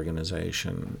of the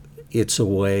organization. It's a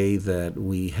way that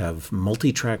we have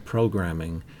multi-track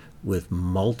programming with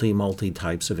multi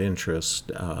types of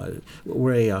interest.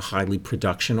 We're a highly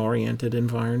production-oriented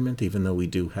environment, even though we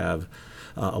do have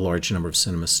a large number of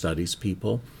cinema studies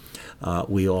people.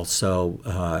 We also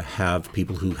have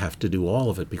people who have to do all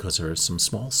of it because there are some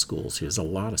small schools. There's a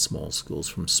lot of small schools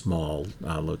from small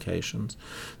locations.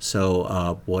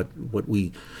 So what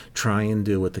we try and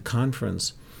do at the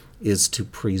conference is to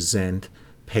present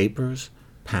papers,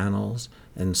 panels,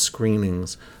 and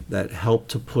screenings that help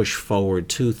to push forward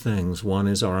two things. One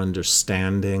is our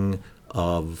understanding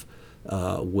of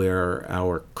where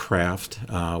our craft,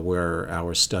 where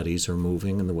our studies are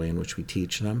moving and the way in which we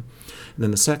teach them. And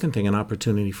then the second thing, an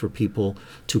opportunity for people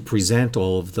to present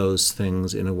all of those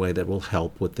things in a way that will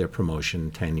help with their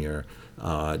promotion tenure,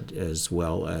 as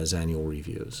well as annual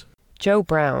reviews. Joe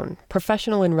Brown,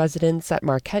 professional in residence at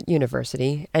Marquette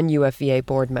University and UFVA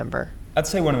board member. I'd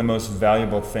say one of the most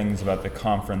valuable things about the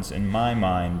conference in my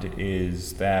mind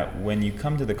is that when you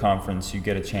come to the conference, you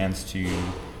get a chance to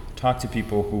talk to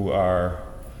people who are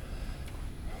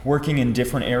working in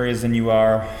different areas than you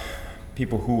are,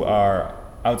 people who are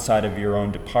outside of your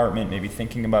own department, maybe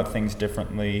thinking about things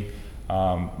differently,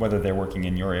 whether they're working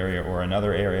in your area or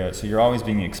another area. So you're always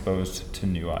being exposed to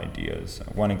new ideas.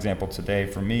 One example today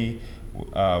for me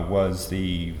was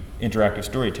the interactive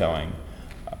storytelling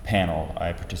panel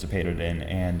I participated in,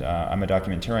 and I'm a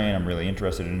documentarian. I'm really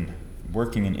interested in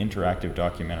working in interactive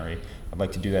documentary. I'd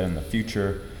like to do that in the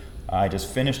future. I just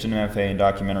finished an MFA in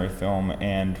documentary film,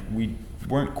 and we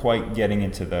weren't quite getting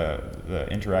into the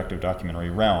interactive documentary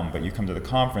realm, but you come to the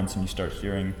conference and you start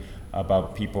hearing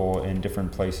about people in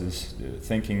different places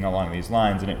thinking along these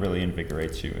lines, and it really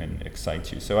invigorates you and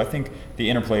excites you. So I think the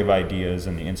interplay of ideas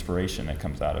and the inspiration that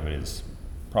comes out of it is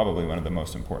probably one of the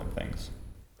most important things.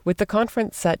 With the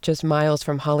conference set just miles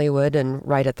from Hollywood and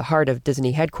right at the heart of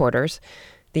Disney headquarters,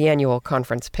 the annual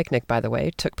conference picnic, by the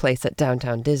way, took place at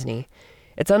downtown Disney,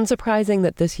 it's unsurprising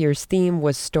that this year's theme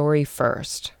was Story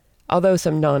First. Although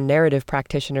some non-narrative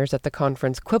practitioners at the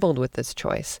conference quibbled with this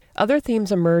choice, other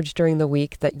themes emerged during the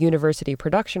week that university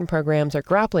production programs are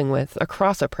grappling with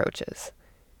across approaches.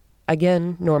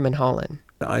 Again, Norman Holland.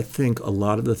 I think a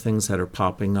lot of the things that are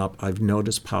popping up, I've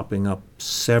noticed popping up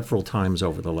several times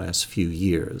over the last few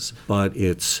years, but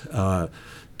it's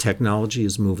technology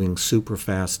is moving super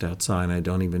fast outside, and I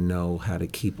don't even know how to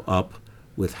keep up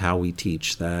with how we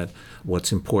teach that,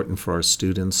 what's important for our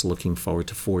students looking forward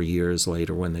to 4 years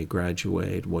later when they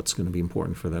graduate, what's going to be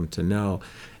important for them to know.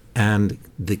 And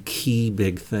the key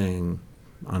big thing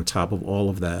on top of all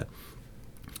of that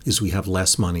is we have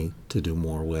less money to do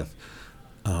more with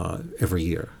every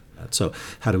year. So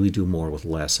how do we do more with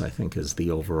less, I think, is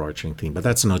the overarching theme. But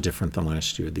that's no different than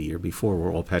last year. The year before,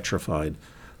 we're all petrified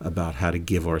about how to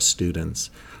give our students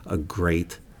a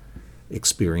great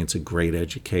experience, a great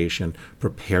education,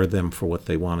 prepare them for what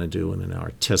they want to do in an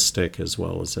artistic as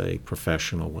well as a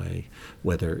professional way,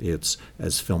 whether it's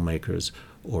as filmmakers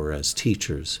or as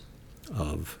teachers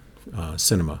of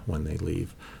cinema when they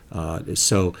leave.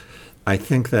 So I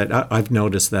think that I've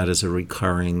noticed that as a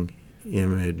recurring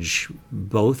image,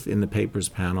 both in the papers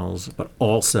panels, but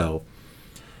also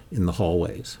in the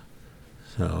hallways.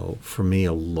 So for me,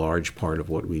 a large part of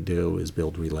what we do is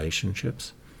build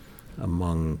relationships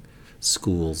among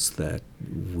schools that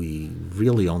we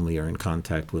really only are in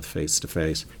contact with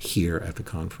face-to-face here at the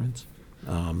conference.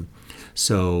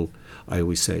 So I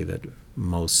always say that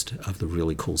most of the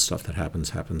really cool stuff that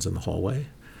happens in the hallway.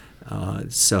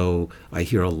 So I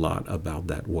hear a lot about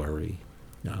that worry.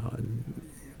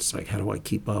 It's like, how do I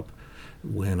keep up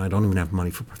when I don't even have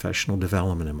money for professional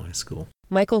development in my school?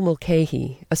 Michael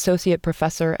Mulcahy, associate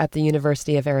professor at the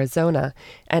University of Arizona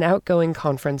and outgoing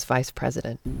conference vice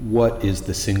president. What is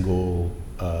the single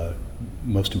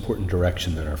most important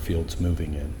direction that our field's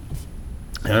moving in?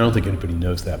 And I don't think anybody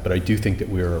knows that, but I do think that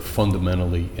we are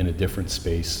fundamentally in a different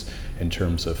space in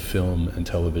terms of film and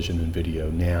television and video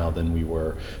now than we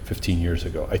were 15 years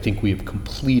ago. I think we have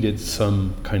completed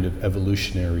some kind of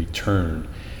evolutionary turn,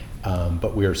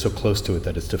 but we are so close to it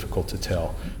that it's difficult to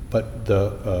tell. But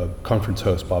the conference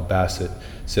host, Bob Bassett,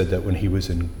 said that when he was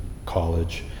in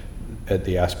college,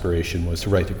 the aspiration was to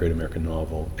write the great American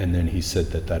novel, and then he said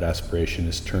that that aspiration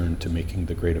has turned to making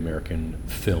the great American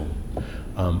film.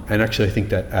 And actually, I think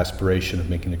that aspiration of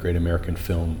making the great American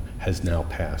film has now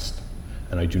passed.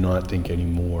 And I do not think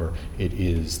anymore it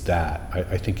is that.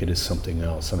 I think it is something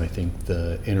else. And I think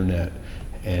the internet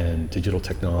and digital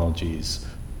technologies,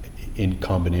 in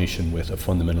combination with a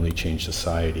fundamentally changed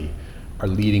society, are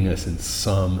leading us in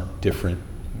some different,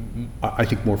 I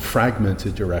think more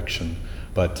fragmented direction,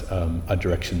 but a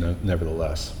direction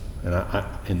nevertheless. And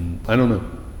I don't know.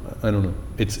 I don't know.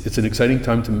 It's an exciting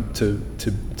time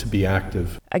to be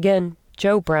active. Again,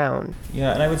 Joe Brown.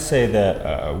 Yeah, and I would say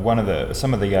that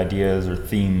some of the ideas or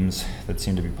themes that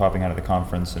seem to be popping out of the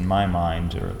conference in my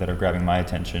mind, or that are grabbing my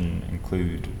attention,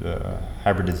 include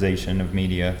hybridization of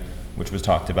media, which was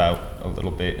talked about a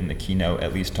little bit in the keynote,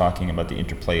 at least talking about the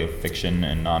interplay of fiction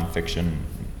and nonfiction.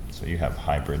 So you have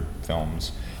hybrid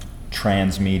films,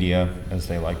 transmedia, as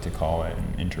they like to call it,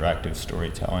 and interactive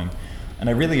storytelling. And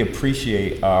I really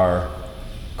appreciate our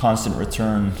constant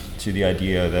return to the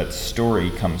idea that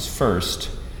story comes first,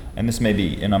 and this may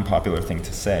be an unpopular thing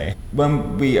to say.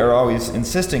 When we are always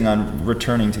insisting on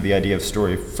returning to the idea of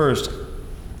story first,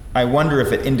 I wonder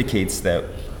if it indicates that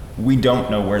we don't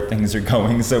know where things are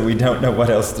going, so we don't know what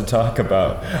else to talk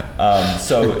about.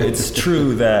 So it's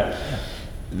true that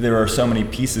there are so many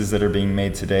pieces that are being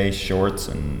made today, shorts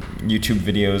and YouTube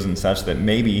videos and such, that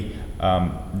maybe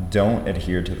don't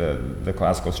adhere to the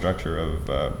classical structure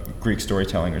of Greek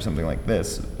storytelling or something like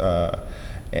this,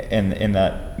 and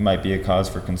that might be a cause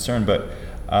for concern. But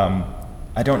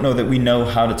I don't know that we know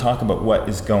how to talk about what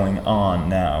is going on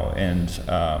now,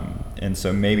 and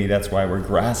so maybe that's why we're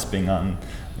grasping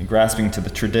to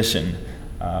the tradition,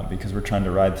 because we're trying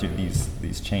to ride through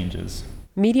these changes.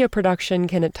 Media production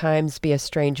can at times be a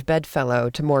strange bedfellow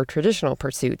to more traditional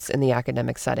pursuits in the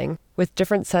academic setting, with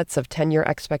different sets of tenure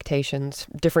expectations,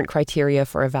 different criteria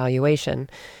for evaluation,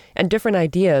 and different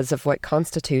ideas of what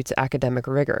constitutes academic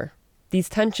rigor. These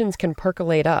tensions can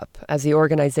percolate up as the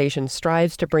organization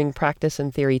strives to bring practice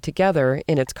and theory together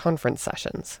in its conference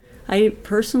sessions. I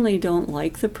personally don't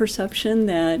like the perception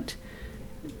that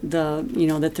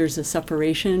that there's a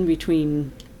separation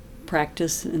between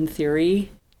practice and theory.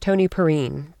 Toni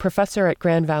Perrine, professor at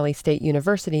Grand Valley State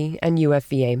University and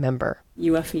UFVA member.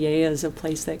 UFVA is a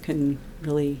place that can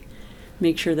really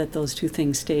make sure that those two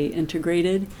things stay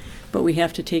integrated, but we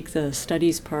have to take the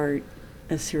studies part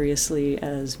as seriously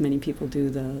as many people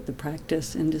do the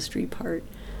practice industry part.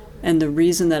 And the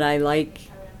reason that I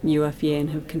like UFVA and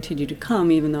have continued to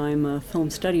come, even though I'm a film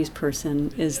studies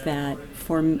person, is that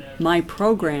for my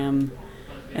program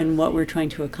and what we're trying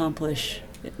to accomplish,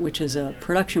 which is a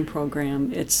production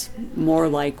program, it's more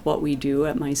like what we do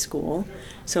at my school.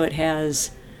 So it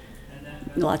has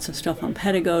lots of stuff on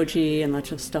pedagogy and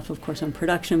lots of stuff, of course, on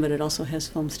production, but it also has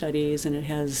film studies, and it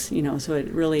has, so it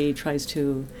really tries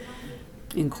to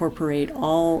incorporate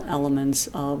all elements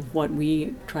of what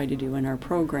we try to do in our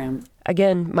program.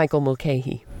 Again, Michael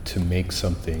Mulcahy. To make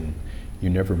something, you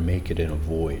never make it in a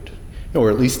void. Or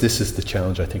at least this is the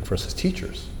challenge, I think, for us as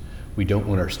teachers. We don't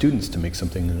want our students to make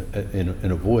something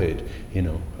in a void.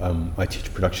 I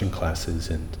teach production classes,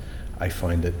 and I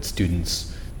find that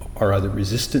students are either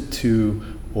resistant to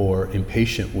or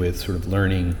impatient with sort of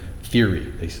learning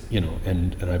theory.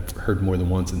 And I've heard more than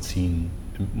once and seen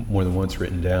more than once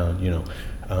written down.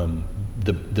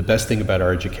 The best thing about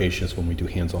our education is when we do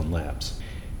hands-on labs,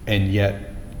 and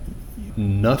yet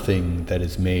nothing that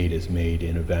is made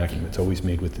in a vacuum. It's always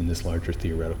made within this larger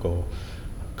theoretical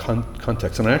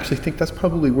context, and I actually think that's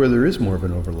probably where there is more of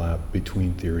an overlap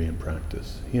between theory and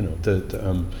practice.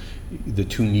 The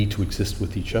two need to exist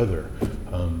with each other.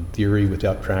 Theory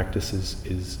without practice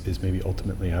is maybe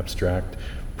ultimately abstract.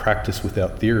 Practice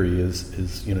without theory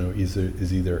is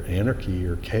either anarchy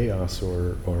or chaos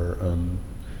or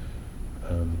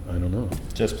I don't know.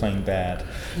 Just plain bad.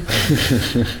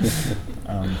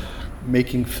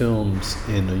 Making films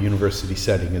in a university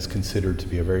setting is considered to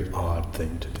be a very odd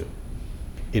thing to do.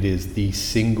 It is the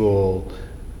single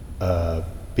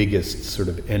biggest sort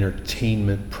of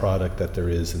entertainment product that there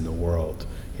is in the world.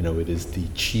 It is the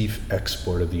chief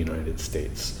export of the United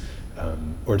States,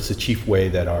 or it's the chief way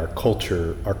that our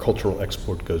cultural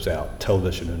export goes out,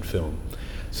 television and film.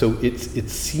 So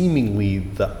it's seemingly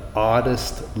the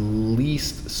oddest,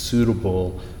 least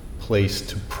suitable place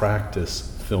to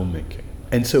practice filmmaking.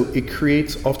 And so it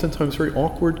creates oftentimes very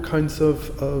awkward kinds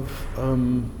of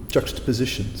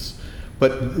juxtapositions.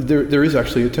 But there is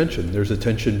actually a tension. There's a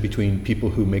tension between people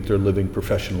who make their living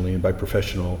professionally, and by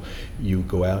professional, you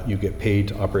go out, you get paid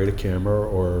to operate a camera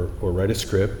or write a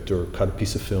script or cut a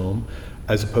piece of film,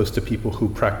 as opposed to people who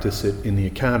practice it in the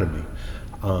academy,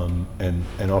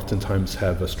 and oftentimes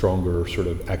have a stronger sort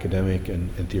of academic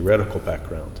and theoretical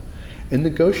background. And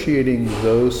negotiating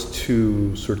those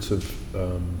two sorts of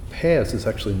paths is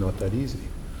actually not that easy.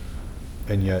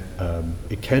 And yet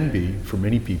it can be, for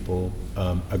many people,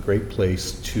 a great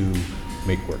place to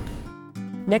make work.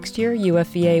 Next year,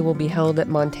 UFVA will be held at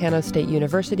Montana State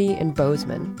University in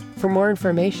Bozeman. For more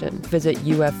information, visit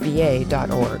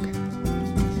ufva.org.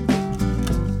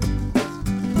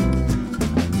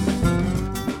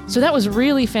 So that was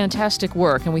really fantastic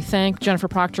work, and we thank Jennifer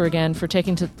Proctor again for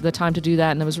taking the time to do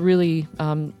that, and it was really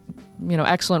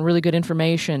excellent, really good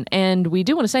information. And we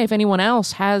do want to say, if anyone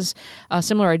else has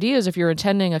similar ideas, if you're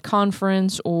attending a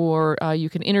conference or you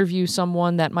can interview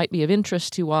someone that might be of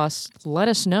interest to us, let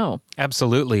us know.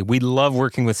 Absolutely. We love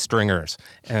working with stringers,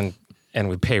 and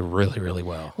we pay really, really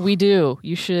well. We do.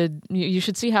 You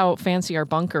should see how fancy our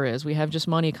bunker is. We have just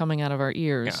money coming out of our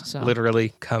ears. Yeah, so.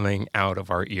 Literally coming out of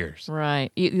our ears.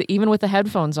 Right. Even with the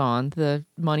headphones on, the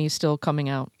money's still coming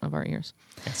out of our ears.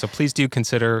 Yeah, so please do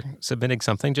consider submitting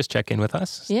something. Just check in with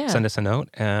us. Yeah. Send us a note,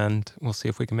 and we'll see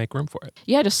if we can make room for it.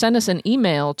 Yeah, just send us an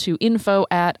email to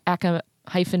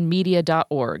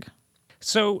info@acca-media.org.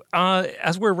 So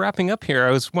as we're wrapping up here,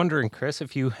 I was wondering, Chris,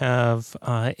 if you have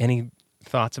any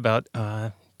thoughts about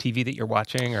TV that you're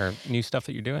watching or new stuff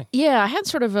that you're doing? Yeah, I had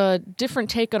sort of a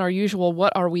different take on our usual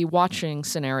what are we watching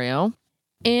scenario.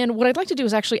 And what I'd like to do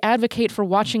is actually advocate for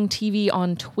watching TV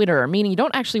on Twitter, meaning you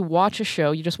don't actually watch a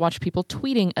show, you just watch people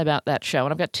tweeting about that show.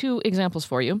 And I've got two examples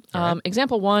for you. Right.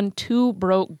 Example one, Two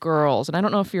Broke Girls. And I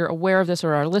don't know if you're aware of this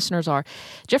or our listeners are.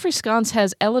 Jeffrey Sconce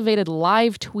has elevated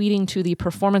live tweeting to the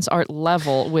performance art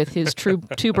level with his Two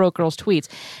Broke Girls tweets.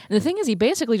 And the thing is, he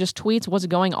basically just tweets what's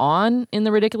going on in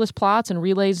the ridiculous plots and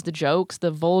relays the jokes,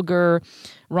 the vulgar,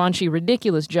 raunchy,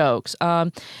 ridiculous jokes.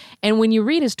 And when you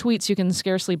read his tweets, you can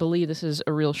scarcely believe this is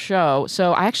a real show.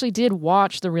 So I actually did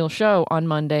watch the real show on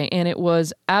Monday, and it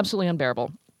was absolutely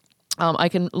unbearable. I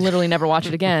can literally never watch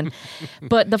it again.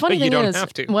 But the funny thing you don't is,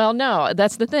 have to. Well, no,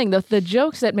 that's the thing. The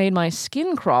jokes that made my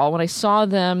skin crawl when I saw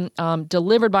them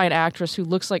delivered by an actress who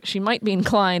looks like she might be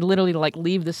inclined literally to like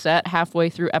leave the set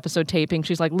halfway through episode taping.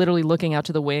 She's like literally looking out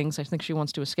to the wings. I think she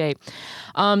wants to escape.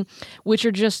 Which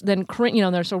are just then,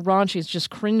 they're so raunchy, it's just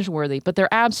cringeworthy. But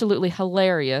they're absolutely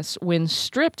hilarious when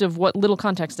stripped of what little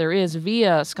context there is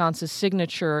via Sconce's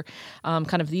signature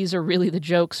kind of these are really the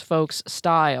jokes, folks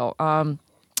style.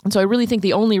 And so I really think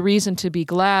the only reason to be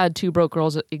glad Two Broke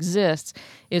Girls exists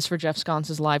is for Jeff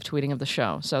Sconce's live tweeting of the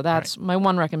show. So that's my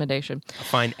one recommendation. A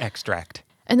fine extract.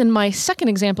 And then my second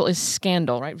example is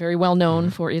Scandal, right? Very well known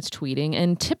for its tweeting.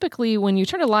 And typically when you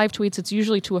turn to live tweets, it's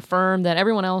usually to affirm that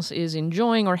everyone else is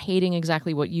enjoying or hating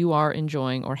exactly what you are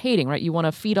enjoying or hating, right? You want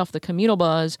to feed off the communal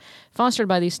buzz fostered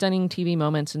by these stunning TV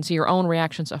moments and see your own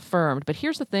reactions affirmed. But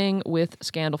here's the thing with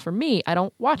Scandal for me, I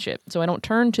don't watch it. So I don't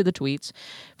turn to the tweets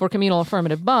for communal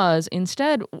affirmative buzz.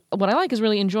 Instead, what I like is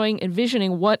really enjoying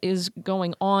envisioning what is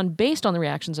going on based on the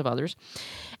reactions of others.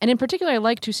 And in particular, I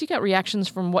like to seek out reactions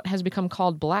from what has become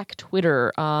called Black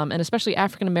Twitter, and especially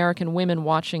African-American women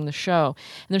watching the show.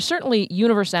 And there's certainly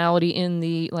universality in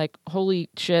the, like, holy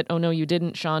shit, oh no, you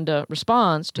didn't, Shonda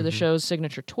response to the show's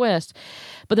signature twist.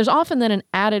 But there's often then an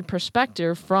added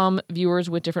perspective from viewers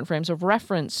with different frames of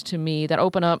reference to me that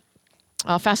open up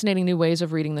fascinating new ways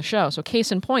of reading the show. So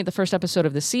case in point, the first episode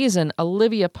of the season,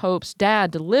 Olivia Pope's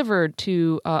dad delivered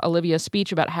to Olivia a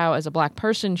speech about how as a Black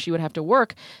person, she would have to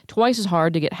work twice as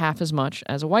hard to get half as much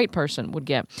as a white person would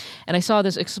get. And I saw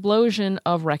this explosion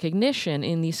of recognition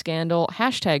in the Scandal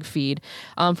hashtag feed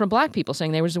from Black people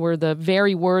saying they were the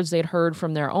very words they'd heard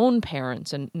from their own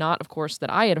parents and not, of course, that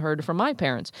I had heard from my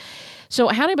parents. So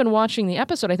had I been watching the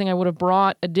episode, I think I would have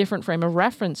brought a different frame of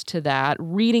reference to that.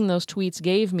 Reading those tweets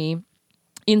gave me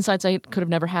insights I could have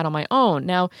never had on my own.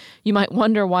 Now, you might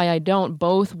wonder why I don't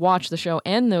both watch the show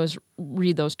and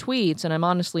read those tweets, and I'm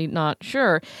honestly not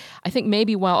sure. I think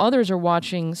maybe while others are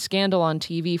watching Scandal on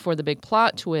TV for the big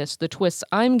plot twist, the twists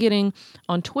I'm getting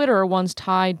on Twitter are ones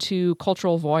tied to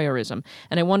cultural voyeurism.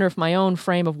 And I wonder if my own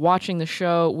frame of watching the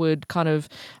show would kind of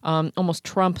almost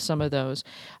trump some of those.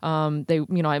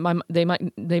 They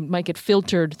might get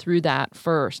filtered through that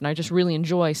first, and I just really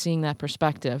enjoy seeing that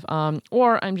perspective.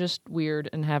 Or I'm just weird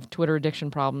and have Twitter addiction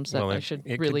problems that I should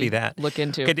really look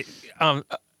into. Okay,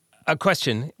 a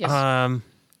question. Yes.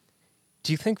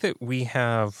 Do you think that we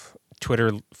have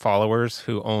Twitter followers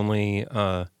who only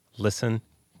listen,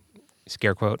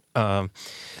 scare quote,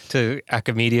 to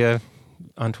Academia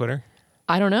on Twitter?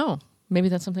 I don't know. Maybe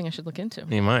that's something I should look into.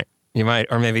 You might.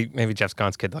 Or maybe Jeff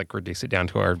Sconce could like reduce it down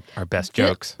to our best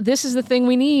jokes. This is the thing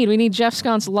we need. We need Jeff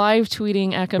Sconce live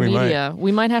tweeting Academia.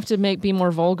 We might have to be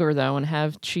more vulgar though and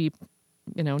have cheap,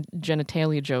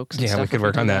 genitalia jokes. And stuff we could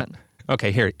work on that.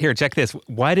 Okay, here, check this.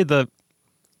 Why did the...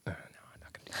 No, I'm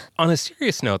not going to do that. On a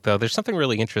serious note, though, there's something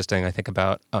really interesting, I think,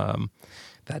 about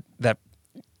that...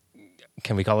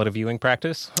 Can we call it a viewing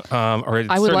practice? Or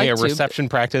it's certainly a reception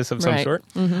practice of some sort.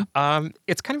 Mm-hmm.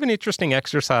 It's kind of an interesting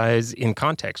exercise in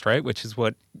context, right? Which is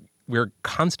what we're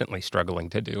constantly struggling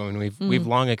to do. I mean, we've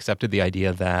long accepted the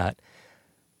idea that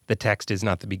the text is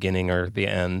not the beginning or the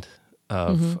end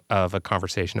of a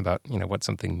conversation about, what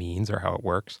something means or how it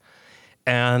works.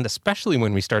 And especially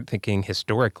when we start thinking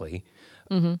historically,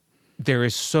 there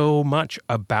is so much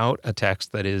about a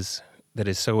text that is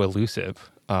so elusive.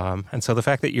 And so the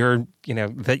fact that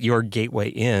that your gateway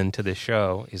into this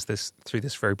show is through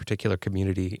this very particular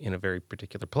community in a very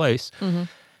particular place,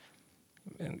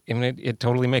 it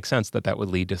totally makes sense that would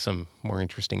lead to some more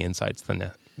interesting insights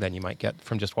than you might get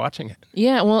from just watching it.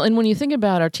 Yeah, well, and when you think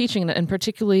about our teaching, and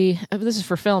particularly, this is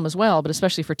for film as well, but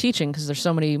especially for teaching, because there's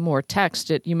so many more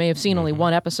text, you may have seen only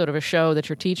one episode of a show that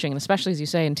you're teaching, and especially, as you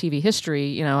say, in TV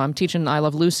history, I'm teaching I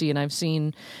Love Lucy, and I've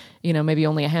seen, maybe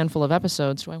only a handful of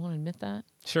episodes. Do I want to admit that?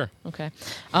 Sure. Okay.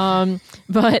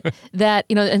 But that,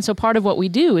 and so part of what we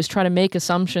do is try to make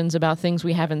assumptions about things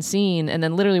we haven't seen, and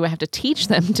then literally we have to teach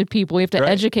them to people. We have to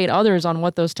educate others on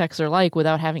what those texts are like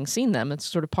without having seen them. It's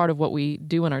sort of part of what we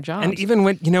do in our jobs. And even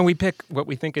when, we pick what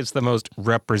we think is the most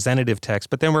representative text,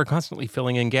 but then we're constantly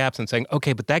filling in gaps and saying,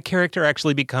 okay, but that character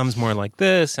actually becomes more like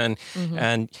this. And,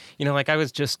 like I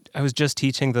was just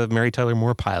teaching the Mary Tyler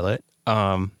Moore pilot,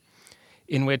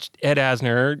 in which Ed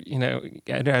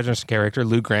Asner's character,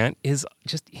 Lou Grant, he's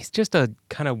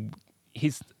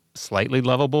slightly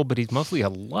lovable, but he's mostly a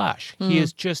lush. He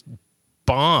is just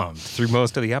bombed through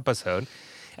most of the episode.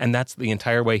 And that's the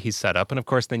entire way he's set up. And of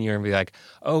course, then you're going to be like,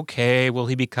 okay, well,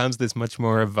 he becomes this much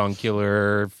more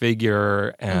avuncular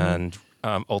figure and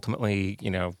ultimately,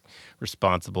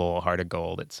 responsible, heart of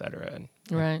gold, et cetera. And,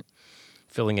 right.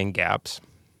 Filling in gaps.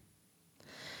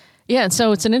 Yeah, and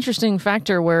so it's an interesting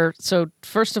factor where,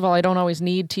 first of all, I don't always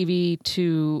need TV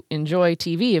to enjoy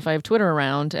TV if I have Twitter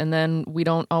around, and then we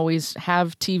don't always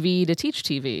have TV to teach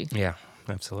TV. Yeah,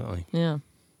 absolutely. Yeah.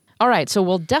 All right, so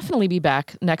we'll definitely be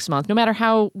back next month, no matter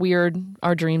how weird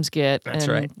our dreams get. That's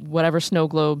and right. Whatever snow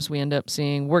globes we end up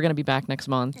seeing, we're going to be back next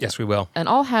month. Yes, we will. And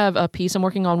I'll have a piece. I'm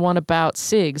working on one about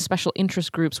SIGs, special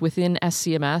interest groups within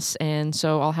SCMS, and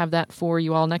so I'll have that for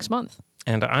you all next month.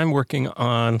 And I'm working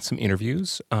on some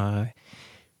interviews,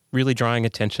 really drawing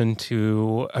attention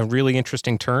to a really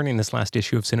interesting turn in this last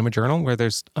issue of Cinema Journal, where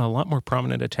there's a lot more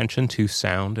prominent attention to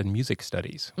sound and music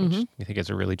studies, which I think is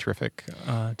a really terrific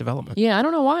development. Yeah, I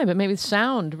don't know why, but maybe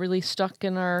sound really stuck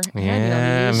in our head.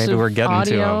 Yeah, maybe we're getting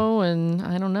audio to them. And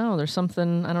I don't know. There's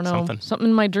something, I don't know. Something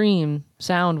in my dream.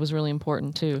 Sound was really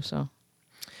important too, so...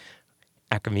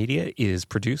 Acamedia is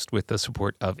produced with the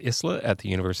support of ISLA at the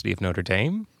University of Notre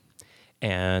Dame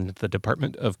and the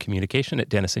Department of Communication at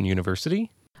Denison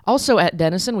University. Also at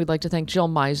Denison, we'd like to thank Jill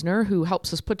Meisner, who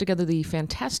helps us put together the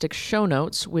fantastic show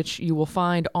notes, which you will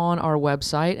find on our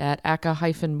website at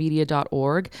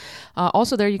aca-media.org.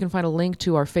 Also there you can find a link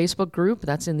to our Facebook group.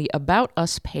 That's in the About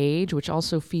Us page, which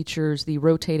also features the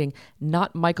rotating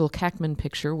Not Michael Kackman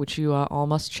picture, which you all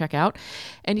must check out.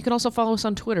 And you can also follow us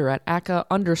on Twitter at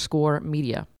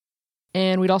aca_media.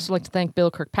 And we'd also like to thank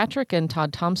Bill Kirkpatrick and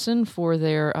Todd Thompson for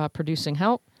their producing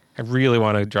help. I really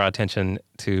want to draw attention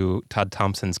to Todd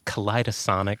Thompson's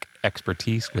kaleidosonic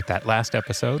expertise with that last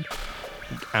episode.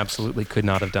 He absolutely could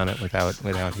not have done it without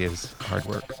his hard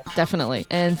work. Definitely.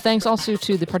 And thanks also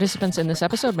to the participants in this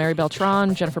episode, Mary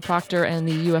Beltran, Jennifer Proctor, and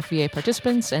the UFVA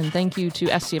participants. And thank you to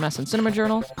SCMS and Cinema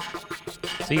Journal.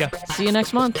 See ya. See you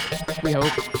next month, we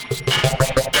hope.